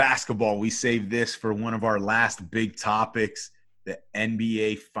to basketball. We saved this for one of our last big topics. The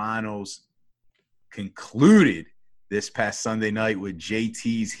NBA Finals concluded this past Sunday night with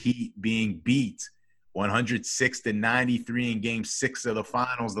JT's Heat being beat 106-93 in Game 6 of the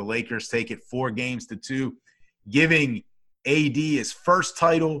Finals. The Lakers take it 4-2, giving AD his first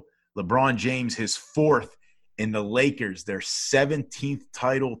title, LeBron James his fourth, and the Lakers their 17th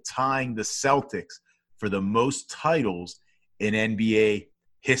title, tying the Celtics for the most titles in NBA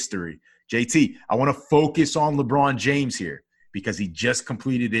history. JT, I want to focus on LeBron James here because he just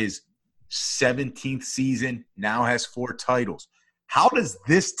completed his 17th season, now has 4 titles. How does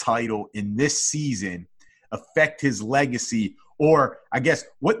this title in this season affect his legacy? Or I guess,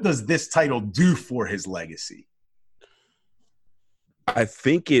 what does this title do for his legacy? I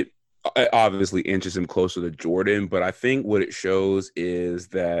think it obviously inches him closer to Jordan, but I think what it shows is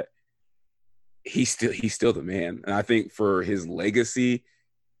that he's still the man. And I think for his legacy,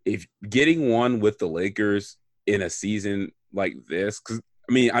 if getting one with the Lakers in a season like this, because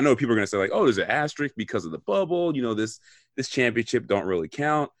I mean, I know people are going to say like, oh, there's an asterisk because of the bubble. You know, this championship don't really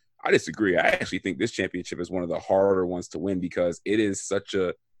count. I disagree. I actually think this championship is one of the harder ones to win because it is such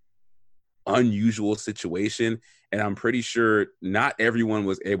a unusual situation. And I'm pretty sure not everyone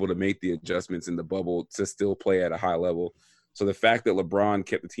was able to make the adjustments in the bubble to still play at a high level. So the fact that LeBron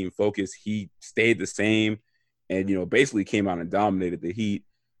kept the team focused, he stayed the same and, you know, basically came out and dominated the Heat.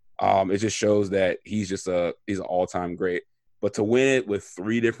 It just shows that he's an all-time great. But to win it with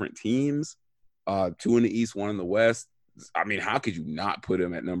 3 different teams, 2 in the East, 1 in the West, I mean, how could you not put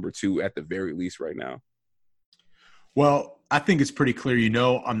him at number 2 at the very least right now? Well, I think it's pretty clear. You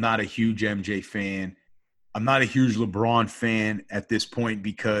know, I'm not a huge MJ fan. I'm not a huge LeBron fan at this point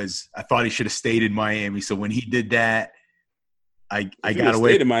because I thought he should have stayed in Miami. So when he did that, I got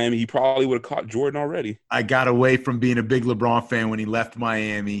away. Stayed in Miami, he probably would have caught Jordan already. I got away from being a big LeBron fan when he left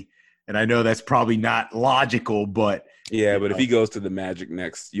Miami. And I know that's probably not logical, but yeah, but if he goes to the Magic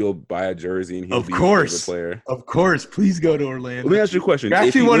next, you'll buy a jersey and he'll be a favorite player. Of course. Please go to Orlando. Let me ask you a question. You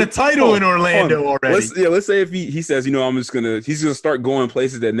actually won a title in Orlando already. Let's say if he says, you know, he's gonna start going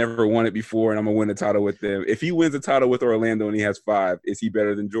places that never won it before and I'm gonna win a title with them. If he wins a title with Orlando and he has 5, is he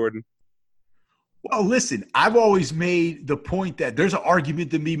better than Jordan? Well, listen, I've always made the point that there's an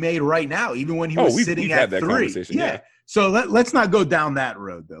argument to be made right now, even when he was sitting at 3. Yeah. So let's not go down that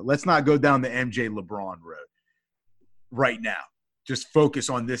road, though. Let's not go down the MJ LeBron road right now. Just focus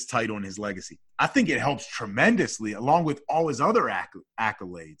on this title and his legacy. I think it helps tremendously, along with all his other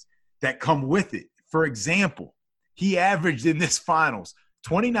accolades that come with it. For example, he averaged in this finals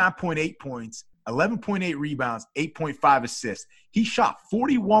 29.8 points, 11.8 rebounds, 8.5 assists. He shot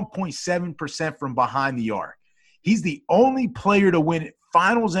 41.7% from behind the arc. He's the only player to win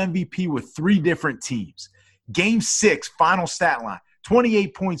finals MVP with 3 different teams. Game 6, final stat line,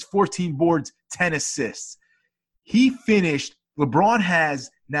 28 points, 14 boards, 10 assists. LeBron has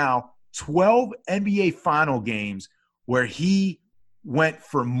now 12 NBA final games where he went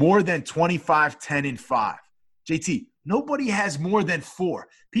for more than 25, 10, and 5. JT, nobody has more than 4.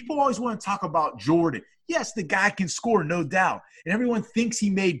 People always want to talk about Jordan. Yes, the guy can score, no doubt. And everyone thinks he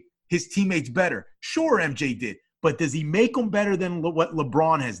made his teammates better. Sure, MJ did. But does he make them better than what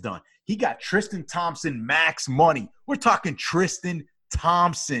LeBron has done? He got Tristan Thompson max money. We're talking Tristan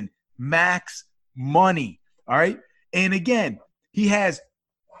Thompson max money. All right? And again, he has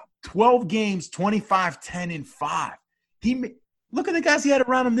 12 games, 25, 10, and 5. Look at the guys he had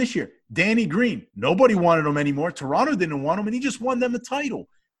around him this year. Danny Green, nobody wanted him anymore. Toronto didn't want him, and he just won them the title.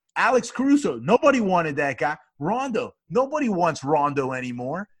 Alex Caruso, nobody wanted that guy. Rondo, nobody wants Rondo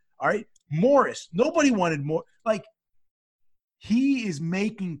anymore. All right? Morris, nobody wanted more. Like, he is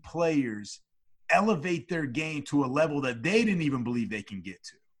making players elevate their game to a level that they didn't even believe they can get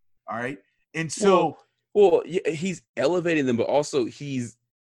to. All right? And so – well, yeah, he's elevating them, but also he's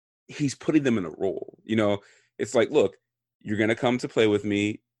putting them in a role. You know, it's like, look, you're going to come to play with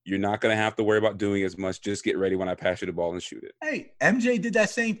me. You're not going to have to worry about doing as much. Just get ready when I pass you the ball and shoot it. Hey, MJ did that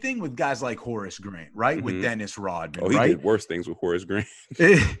same thing with guys like Horace Grant, right? Mm-hmm. With Dennis Rodman, he did worse things with Horace Grant.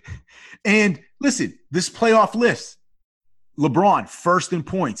 And listen, this playoff list, LeBron, 1st in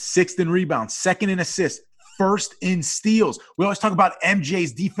points, 6th in rebounds, 2nd in assists, 1st in steals. We always talk about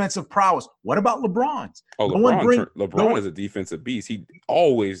MJ's defensive prowess. What about LeBron's? Oh, LeBron is a defensive beast. He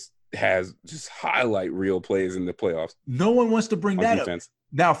always has just highlight reel plays in the playoffs. No one wants to bring that defense up.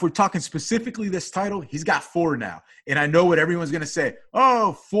 Now, if we're talking specifically this title, he's got 4 now. And I know what everyone's going to say.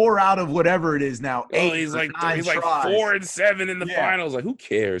 Oh, 4 out of whatever it is now. 8, he's like 4 and 7 in the finals. Like, who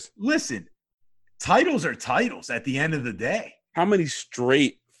cares? Listen, titles are titles at the end of the day. How many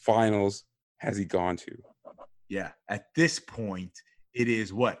straight finals has he gone to? Yeah, at this point, it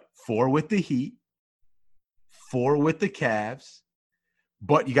is what? 4 with the Heat, 4 with the Cavs,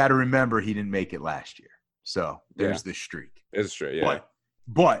 but you got to remember he didn't make it last year. So there's the streak. It's straight, yeah.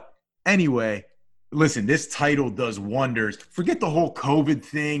 But anyway, listen, this title does wonders. Forget the whole COVID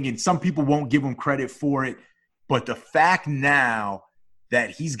thing, and some people won't give him credit for it. But the fact now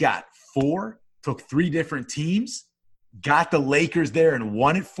that he's got 4, took 3 different teams, got the Lakers there and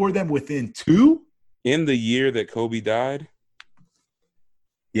won it for them within 2. In the year that Kobe died?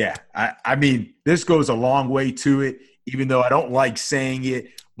 Yeah, I mean, this goes a long way to it, even though I don't like saying it.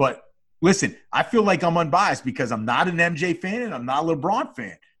 But listen, I feel like I'm unbiased because I'm not an MJ fan and I'm not a LeBron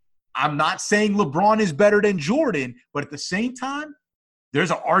fan. I'm not saying LeBron is better than Jordan, but at the same time,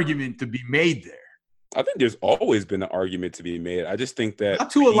 there's an argument to be made there. I think there's always been an argument to be made. I just think that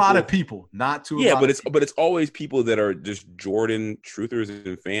not to a lot of people, not to a lot of people. But it's always people that are just Jordan truthers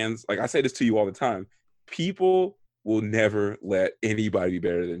and fans. Like I say this to you all the time. People will never let anybody be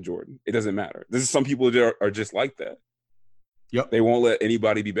better than Jordan. It doesn't matter. There's some people that are just like that. Yep. They won't let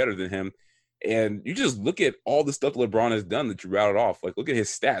anybody be better than him. And you just look at all the stuff LeBron has done that you routed off. Like, look at his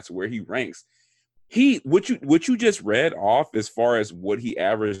stats, where he ranks. What you just read off as far as what he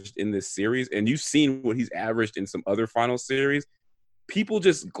averaged in this series, and you've seen what he's averaged in some other final series, people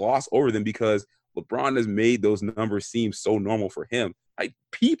just gloss over them because LeBron has made those numbers seem so normal for him. Like,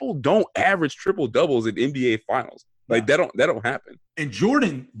 people don't average triple doubles in NBA finals. Like, that don't happen. And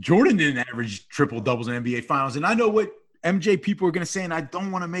Jordan didn't average triple doubles in NBA finals. And I know what MJ people are going to say, and I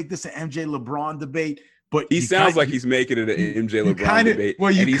don't want to make this an MJ LeBron debate, but he sounds like he's making it an MJ LeBron debate.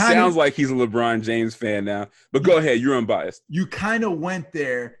 Well, and he sounds like he's a LeBron James fan now. But go ahead, you're unbiased. You kind of went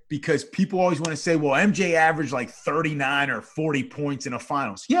there because people always want to say, well, MJ averaged like 39 or 40 points in a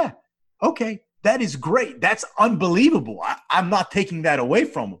finals. Yeah, okay, that is great. That's unbelievable. I'm not taking that away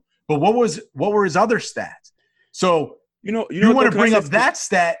from him. But what were his other stats? So you want to bring up that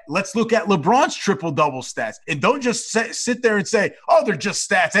stat? Let's look at LeBron's triple-double stats. And don't just sit there and say, oh, they're just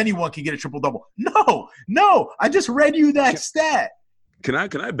stats. Anyone can get a triple-double. No. I just read you that stat. Can I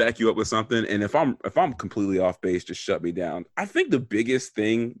back you up with something? And if I'm completely off base, just shut me down. I think the biggest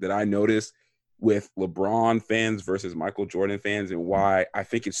thing that I noticed with LeBron fans versus Michael Jordan fans and why I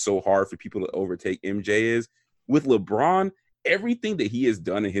think it's so hard for people to overtake MJ is with LeBron, everything that he has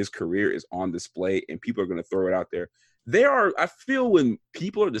done in his career is on display and people are going to throw it out there. I feel when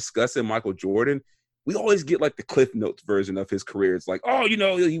people are discussing Michael Jordan, we always get like the Cliff Notes version of his career. It's like, oh,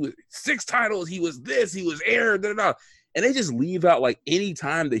 he was 6 titles, he was this, he was air, and they just leave out like any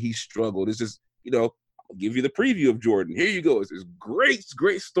time that he struggled. It's just, I'll give you the preview of Jordan. Here you go. It's this great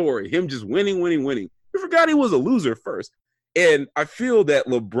story. Him just winning. You forgot he was a loser first. And I feel that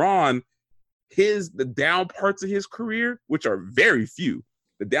LeBron, the down parts of his career, which are very few,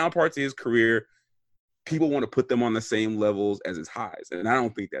 the down parts of his career, people want to put them on the same levels as his highs. And I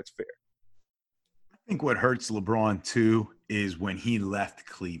don't think that's fair. I think what hurts LeBron, too, is when he left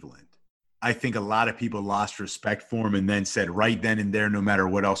Cleveland. I think a lot of people lost respect for him and then said right then and there, no matter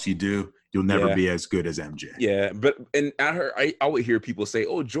what else you do, you'll never be as good as MJ. Yeah, I would hear people say,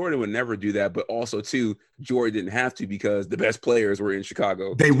 oh, Jordan would never do that. But also, too, Jordan didn't have to because the best players were in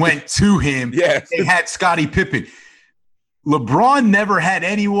Chicago. They went to him. Yes. They had Scottie Pippen. LeBron never had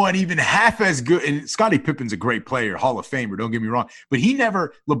anyone even half as good. And Scottie Pippen's a great player, Hall of Famer, don't get me wrong. But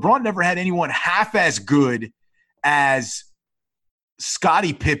LeBron never had anyone half as good as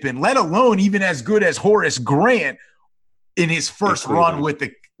Scottie Pippen, let alone even as good as Horace Grant in his first run with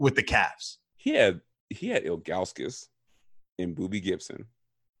the Cavs. He had Ilgauskas and Boobie Gibson.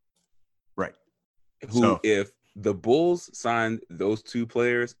 Right. If the Bulls signed those 2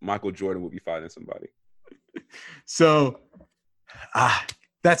 players, Michael Jordan would be fighting somebody. So I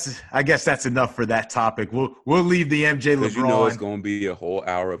guess that's enough for that topic. We'll leave the MJ LeBron. It's going to be a whole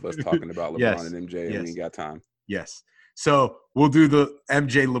hour of us talking about LeBron and MJ, and we ain't got time. Yes. So we'll do the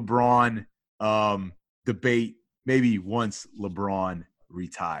MJ LeBron debate maybe once LeBron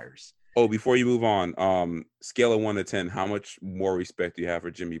retires. Oh, before you move on, scale of 1 to 10, how much more respect do you have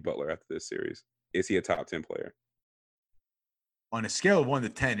for Jimmy Butler after this series? Is he a top 10 player? On a scale of 1 to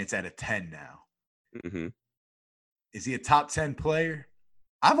 10, it's at a 10 now. Mm-hmm. Is he a top 10 player?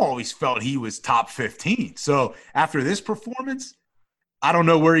 I've always felt he was top 15. So after this performance, I don't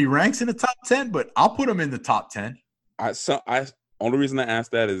know where he ranks in the top 10, but I'll put him in the top 10. Only reason I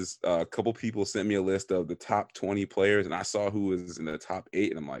asked that is a couple people sent me a list of the top 20 players, and I saw who was in the top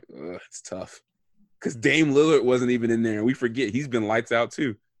 8, and I'm like, it's tough. Because Dame Lillard wasn't even in there, and we forget he's been lights out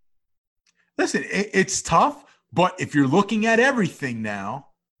too. Listen, it's tough, but if you're looking at everything now,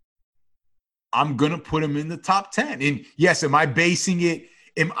 I'm going to put him in the top 10. And yes, am I basing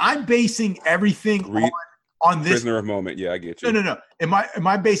everything on this? Prisoner of moment. Yeah, I get you. No. Am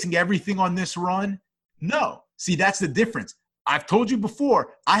I basing everything on this run? No. See, that's the difference. I've told you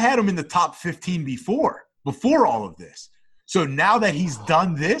before, I had him in the top 15 before all of this. So now that he's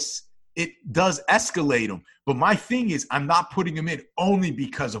done this, it does escalate him. But my thing is, I'm not putting him in only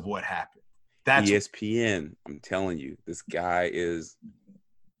because of what happened. That's ESPN. I'm telling you, this guy is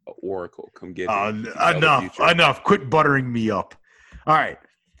an oracle. Come get him. enough. Quit buttering me up. All right.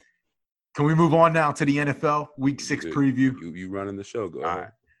 Can we move on now to the NFL Week 6 preview? You running the show. Go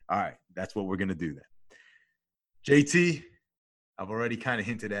ahead. All right. That's what we're going to do then. JT, I've already kind of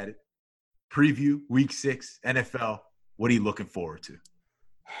hinted at it. Preview Week 6 NFL. What are you looking forward to?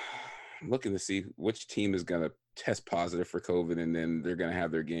 I'm looking to see which team is going to test positive for COVID, and then they're going to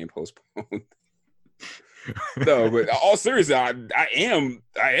have their game postponed. No, but all seriously, I am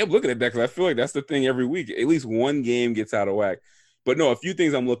looking at that because I feel like that's the thing every week. At least one game gets out of whack. But no, a few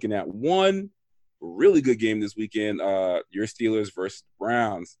things I'm looking at. One really good game this weekend. Your Steelers versus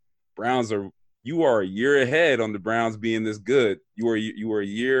Browns. You are a year ahead on the Browns being this good. You are a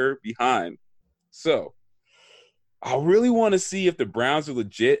year behind. So I really want to see if the Browns are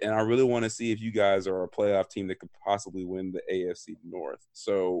legit, and I really want to see if you guys are a playoff team that could possibly win the AFC North.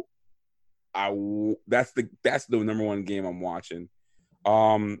 So that's the number one game I'm watching.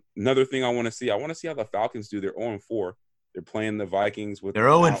 Another thing I want to see how the Falcons do. They're 0-4. They're playing the Vikings with. They're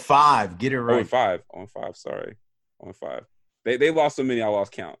 0-5. Get it right. 0-5. Sorry, 0-5. They lost so many I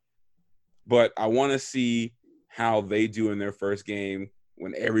lost count. But I want to see how they do in their first game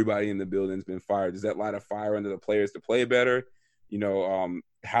when everybody in the building's been fired. Does that light a fire under the players to play better? You know,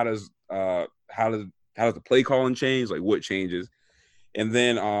 how does the play calling change? Like, what changes? And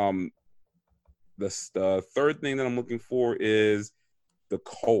then the third thing that I'm looking for is the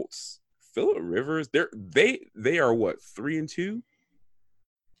Colts. Phillip Rivers, they are what, 3-2?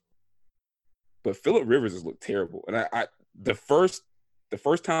 But Phillip Rivers has looked terrible. And I the first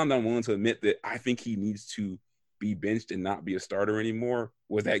time that I'm willing to admit that I think he needs to be benched and not be a starter anymore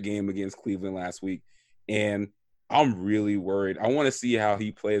was that game against Cleveland last week. And I'm really worried. I want to see how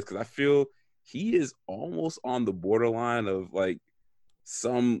he plays because I feel he is almost on the borderline of like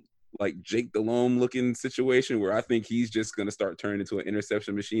some like Jake Delhomme looking situation where I think he's just going to start turning into an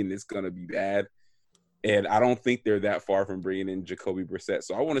interception machine and it's going to be bad. And I don't think they're that far from bringing in Jacoby Brissett.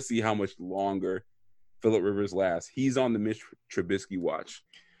 So I want to see how much longer Phillip Rivers lasts. He's on the Mitch Trubisky watch.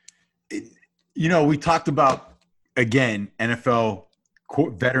 We talked about, again, NFL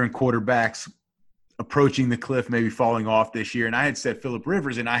veteran quarterbacks approaching the cliff, maybe falling off this year. And I had said Phillip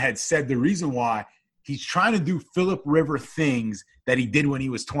Rivers, and I had said the reason why he's trying to do Phillip Rivers things that he did when he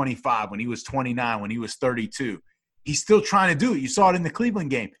was 25, when he was 29, when he was 32. He's still trying to do it. You saw it in the Cleveland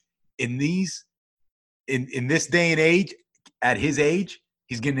game. In this day and age, at his age,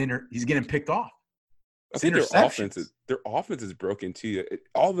 he's getting picked off. I think their offense is broken too.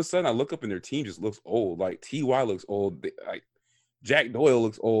 All of a sudden, I look up and their team just looks old. Like T.Y. looks old. Like Jack Doyle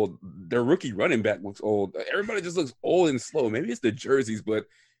looks old. Their rookie running back looks old. Everybody just looks old and slow. Maybe it's the jerseys, but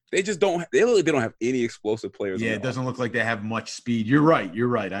they just don't. They don't have any explosive players. Yeah, it doesn't look like they have much speed. You're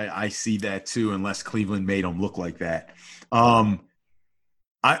right. I see that too. Unless Cleveland made them look like that.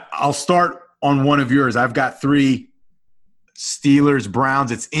 I'll start on one of yours. I've got 3. Steelers,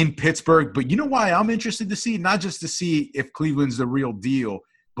 Browns. It's in Pittsburgh. But you know why I'm interested to see? Not just to see if Cleveland's the real deal,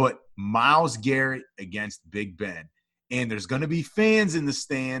 but Myles Garrett against Big Ben. And there's going to be fans in the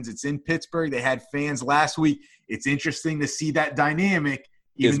stands. It's in Pittsburgh. They had fans last week. It's interesting to see that dynamic,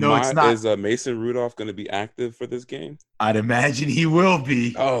 even though it's not. Is Mason Rudolph going to be active for this game? I'd imagine he will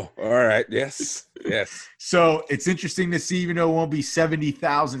be. Oh, all right. Yes. So it's interesting to see, even though it won't be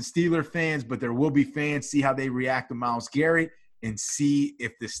 70,000 Steeler fans, but there will be fans, see how they react to Myles Garrett and see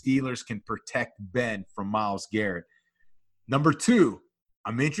if the Steelers can protect Ben from Myles Garrett. Number 2,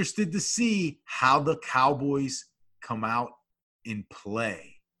 I'm interested to see how the Cowboys come out and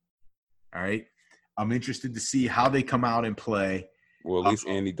play. All right. I'm interested to see how they come out and play. Well, at least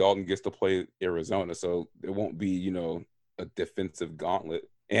Andy Dalton gets to play Arizona, so it won't be, a defensive gauntlet.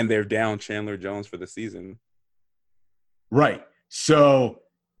 And they're down Chandler Jones for the season. Right. So,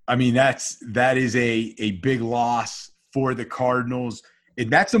 I mean, that is a big loss for the Cardinals. And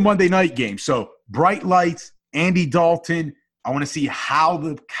that's a Monday night game. So, bright lights, Andy Dalton. I want to see how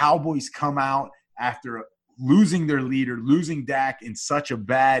the Cowboys come out after losing their leader, losing Dak in such a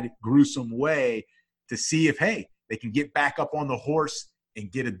bad, gruesome way, to see if, hey, they can get back up on the horse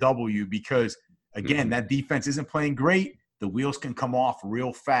and get a W because, again, that defense isn't playing great. The wheels can come off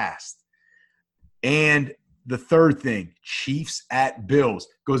real fast. And the third thing, Chiefs at Bills,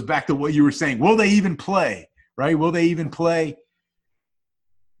 goes back to what you were saying. Will they even play, right? Will they even play?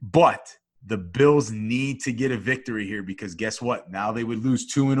 But the Bills need to get a victory here because guess what? Now they would lose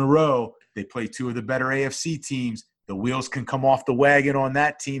 2 in a row. They play 2 of the better AFC teams. The wheels can come off the wagon on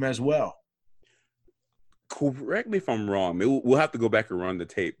that team as well. Correct me if I'm wrong. We'll have to go back and run the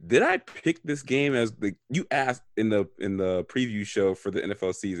tape. Did I pick this game as you asked in the preview show for the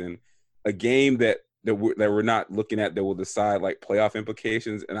NFL season? a game that we're not looking at that will decide like playoff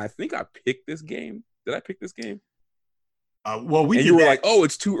implications. And I think I picked this game. Did I pick this game? Well, you were like, "Oh,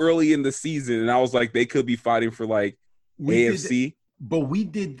 it's too early in the season," and I was like, "They could be fighting for like AFC." But we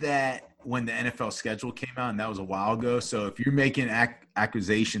did that when the NFL schedule came out, and that was a while ago. So if you're making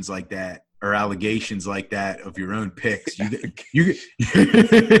accusations like that or allegations like that of your own picks, you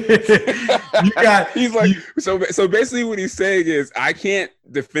got. He's like, so basically, what he's saying is, I can't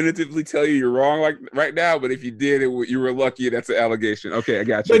definitively tell you you're wrong like right now, but if you did, you were lucky. That's an allegation. Okay, I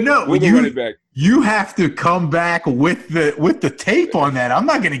got you. But no, we'll run it back. You have to come back with the tape on that. I'm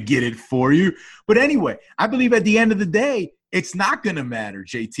not going to get it for you. But anyway, I believe at the end of the day, it's not going to matter,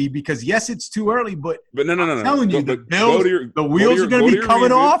 JT, because yes, it's too early, but no. I'm telling you, the wheels are going to be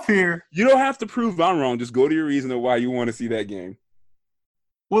coming off here. You don't have to prove I'm wrong. Just go to your reason of why you want to see that game.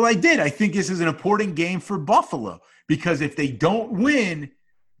 Well, I did. I think this is an important game for Buffalo because if they don't win,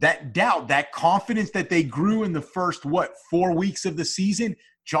 that doubt, that confidence that they grew in the first, 4 weeks of the season,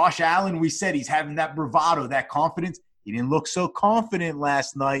 Josh Allen, we said he's having that bravado, that confidence. He didn't look so confident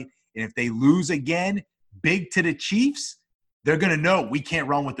last night. And if they lose again, big to the Chiefs, they're going to know we can't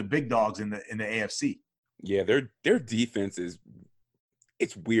run with the big dogs in the AFC. Yeah, their defense is –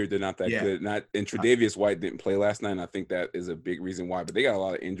 it's weird they're not that good. And Tre'Davious White didn't play last night, and I think that is a big reason why. But they got a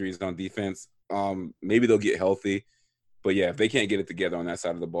lot of injuries on defense. Maybe they'll get healthy. But, yeah, if they can't get it together on that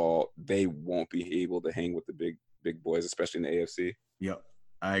side of the ball, they won't be able to hang with the big boys, especially in the AFC. Yep,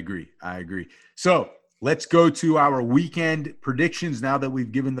 I agree. So let's go to our weekend predictions now that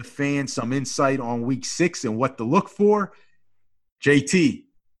we've given the fans some insight on Week 6 and what to look for. JT,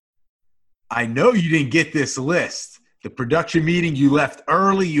 I know you didn't get this list. The production meeting, you left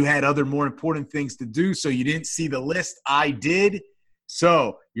early. You had other more important things to do, so you didn't see the list. I did.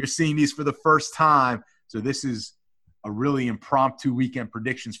 So you're seeing these for the first time. So this is a really impromptu weekend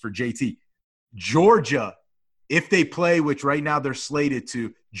predictions for JT. Georgia, if they play, which right now they're slated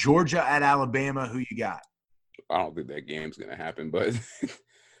to, Georgia at Alabama, who you got? I don't think that game's going to happen, but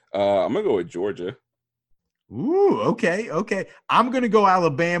I'm going to go with Georgia. Ooh, okay. I'm going to go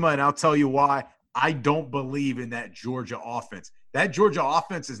Alabama, and I'll tell you why. I don't believe in that Georgia offense. That Georgia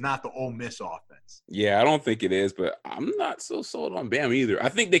offense is not the Ole Miss offense. Yeah, I don't think it is, but I'm not so sold on Bama either. I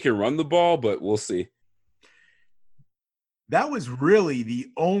think they can run the ball, but we'll see. That was really the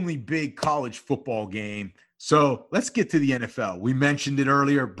only big college football game. So let's get to the NFL. We mentioned it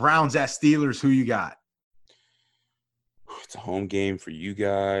earlier. Browns at Steelers. Who you got? It's a home game for you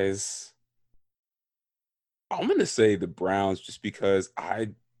guys. I'm going to say the Browns just because I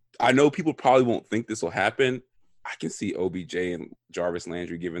know people probably won't think this will happen. I can see OBJ and Jarvis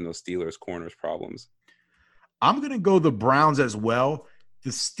Landry giving those Steelers corners problems. I'm going to go the Browns as well. The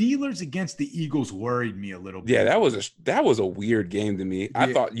Steelers against the Eagles worried me a little bit. Yeah, that was a weird game to me.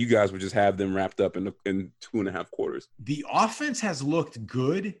 I thought you guys would just have them wrapped up in 2.5 quarters. The offense has looked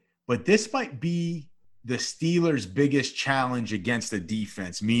good, but this might be the Steelers' biggest challenge against the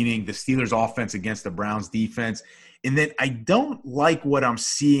defense, meaning the Steelers' offense against the Browns' defense. And then I don't like what I'm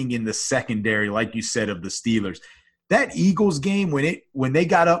seeing in the secondary, like you said, of the Steelers. That Eagles game, when they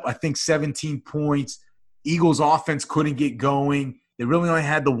got up, I think 17 points, Eagles' offense couldn't get going. They really only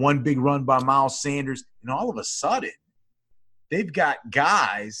had the one big run by Miles Sanders. And all of a sudden, they've got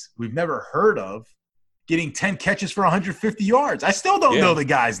guys we've never heard of getting 10 catches for 150 yards. I still don't know the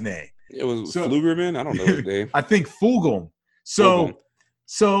guy's name. It was Flugerman. I don't know his name. I think Fulgham. So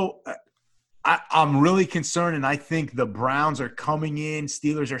I'm really concerned, and I think the Browns are coming in.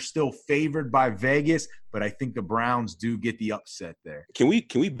 Steelers are still favored by Vegas, but I think the Browns do get the upset there. Can we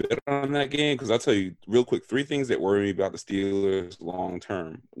bet on that game? Because I'll tell you real quick, 3 things that worry me about the Steelers long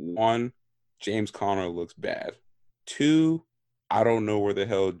term. 1, James Conner looks bad. 2, I don't know where the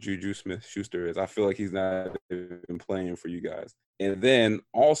hell Juju Smith-Schuster is. I feel like he's not even playing for you guys. And then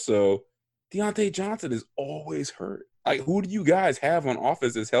also, Deontay Johnson is always hurt. Like, who do you guys have on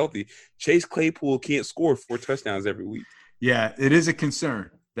offense that's healthy? Chase Claypool can't score 4 touchdowns every week. Yeah, it is a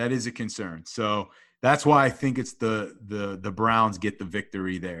concern. That is a concern. So that's why I think it's the Browns get the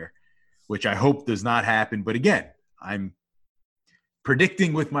victory there, which I hope does not happen. But again, I'm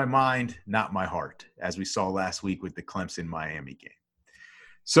predicting with my mind, not my heart, as we saw last week with the Clemson-Miami game.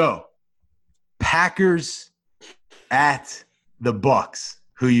 So, Packers at the Bucks.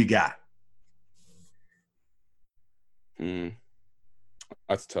 Who you got?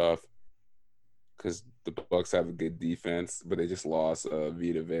 That's tough because the Bucks have a good defense, but they just lost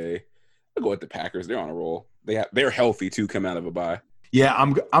Vita Vea. I'll go with the Packers. They're on a roll. They're healthy too, come out of a bye. Yeah,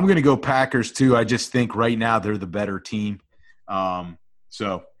 I'm going to go Packers too. I just think right now they're the better team.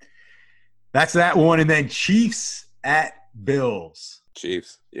 So that's that one, and then Chiefs at Bills.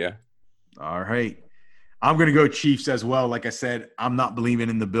 Chiefs, yeah. All right. I'm going to go Chiefs as well. Like I said, I'm not believing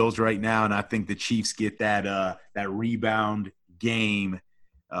in the Bills right now, and I think the Chiefs get that rebound game,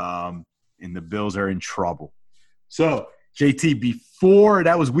 and the Bills are in trouble. So, JT, before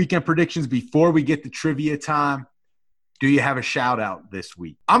that was weekend predictions, before we get to trivia time, do you have a shout-out this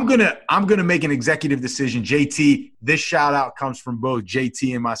week? I'm gonna make an executive decision. JT, this shout-out comes from both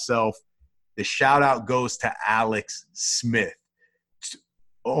JT and myself. The shout-out goes to Alex Smith.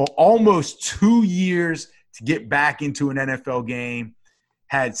 Almost 2 years to get back into an NFL game,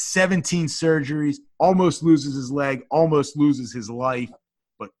 had 17 surgeries, almost loses his leg, almost loses his life,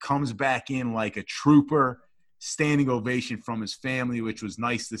 but comes back in like a trooper, standing ovation from his family, which was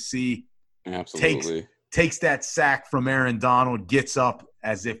nice to see. Absolutely. Takes that sack from Aaron Donald, gets up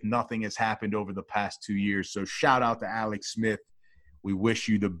as if nothing has happened over the past 2 years. So shout out to Alex Smith. We wish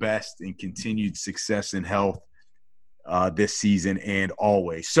you the best and continued success and health this season and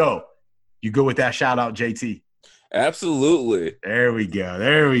always. So you go with that shout out, JT? Absolutely. There we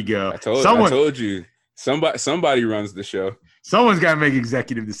go. I told you. Somebody runs the show. Someone's got to make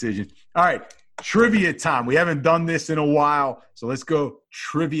executive decisions. All right, trivia time. We haven't done this in a while, so let's go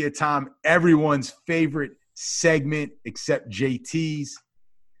trivia time. Everyone's favorite segment except JT's,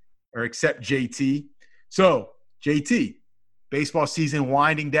 or except JT. So, JT, baseball season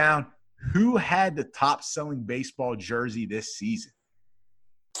winding down. Who had the top-selling baseball jersey this season?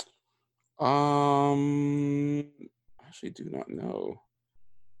 I actually do not know.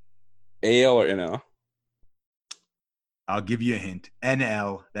 AL or NL? I'll give you a hint.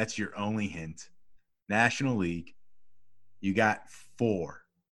 NL, that's your only hint. National League, you got 4,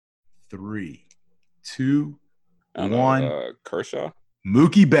 3, 2, 1. Kershaw?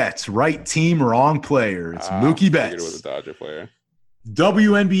 Mookie Betts, right team, wrong player. It's Mookie Betts. It was a Dodger player.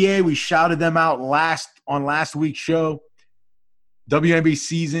 WNBA, we shouted them out on last week's show. WNBA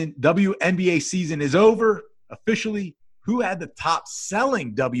season is over officially. Who had the top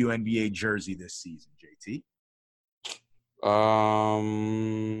selling WNBA jersey this season, JT?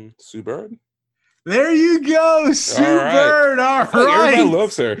 Sue Bird. There you go, Sue Bird. All right. Everybody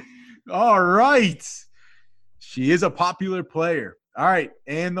loves her. All right. She is a popular player. All right,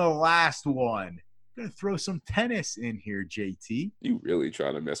 and the last one. I'm going to throw some tennis in here, JT. You really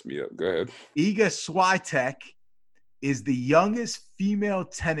trying to mess me up. Go ahead. Iga Swiatek is the youngest female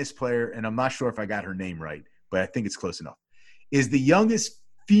tennis player, and I'm not sure if I got her name right, but I think it's close enough, is the youngest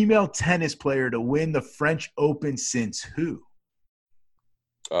female tennis player to win the French Open since who?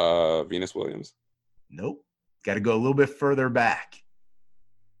 Venus Williams. Nope. Got to go a little bit further back.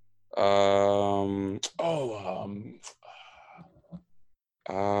 You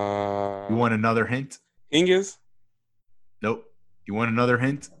want another hint? Hingis? Nope. You want another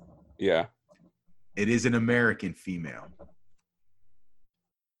hint? Yeah. It is an American female.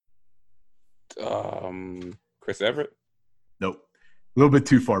 Chris Everett? Nope. A little bit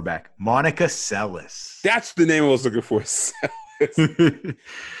too far back. Monica Seles. That's the name I was looking for.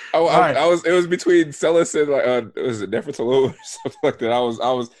 Right. It was between Seles and was it Nefritelova or something like that.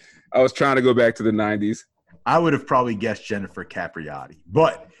 I was trying to go back to the 90s. I would have probably guessed Jennifer Capriati,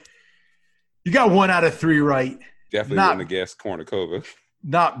 but you got 1 out of 3 right. Definitely wouldn't have guessed Kornikova.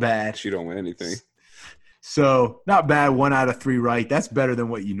 Not bad. She don't win anything. So not bad. 1 out of 3 right. That's better than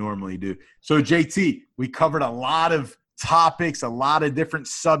what you normally do. So JT, we covered a lot of topics, a lot of different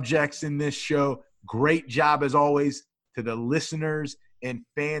subjects in this show. Great job as always to the listeners and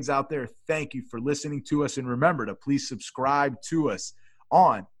fans out there. Thank you for listening to us. And remember to please subscribe to us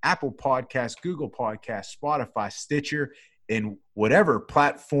on Apple Podcasts, Google Podcasts, Spotify, Stitcher, and whatever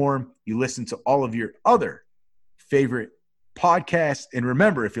platform you listen to all of your other favorite podcasts. And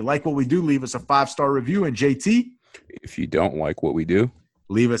remember, if you like what we do, leave us a 5-star review. And JT, if you don't like what we do,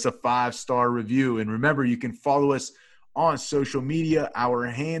 leave us a 5-star review. And remember, you can follow us on social media. Our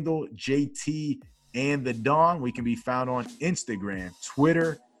handle, JT and the Don. We can be found on Instagram,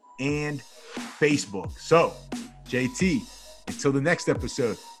 Twitter, and Facebook. So, JT, until the next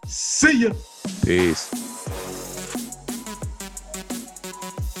episode, see ya. Peace.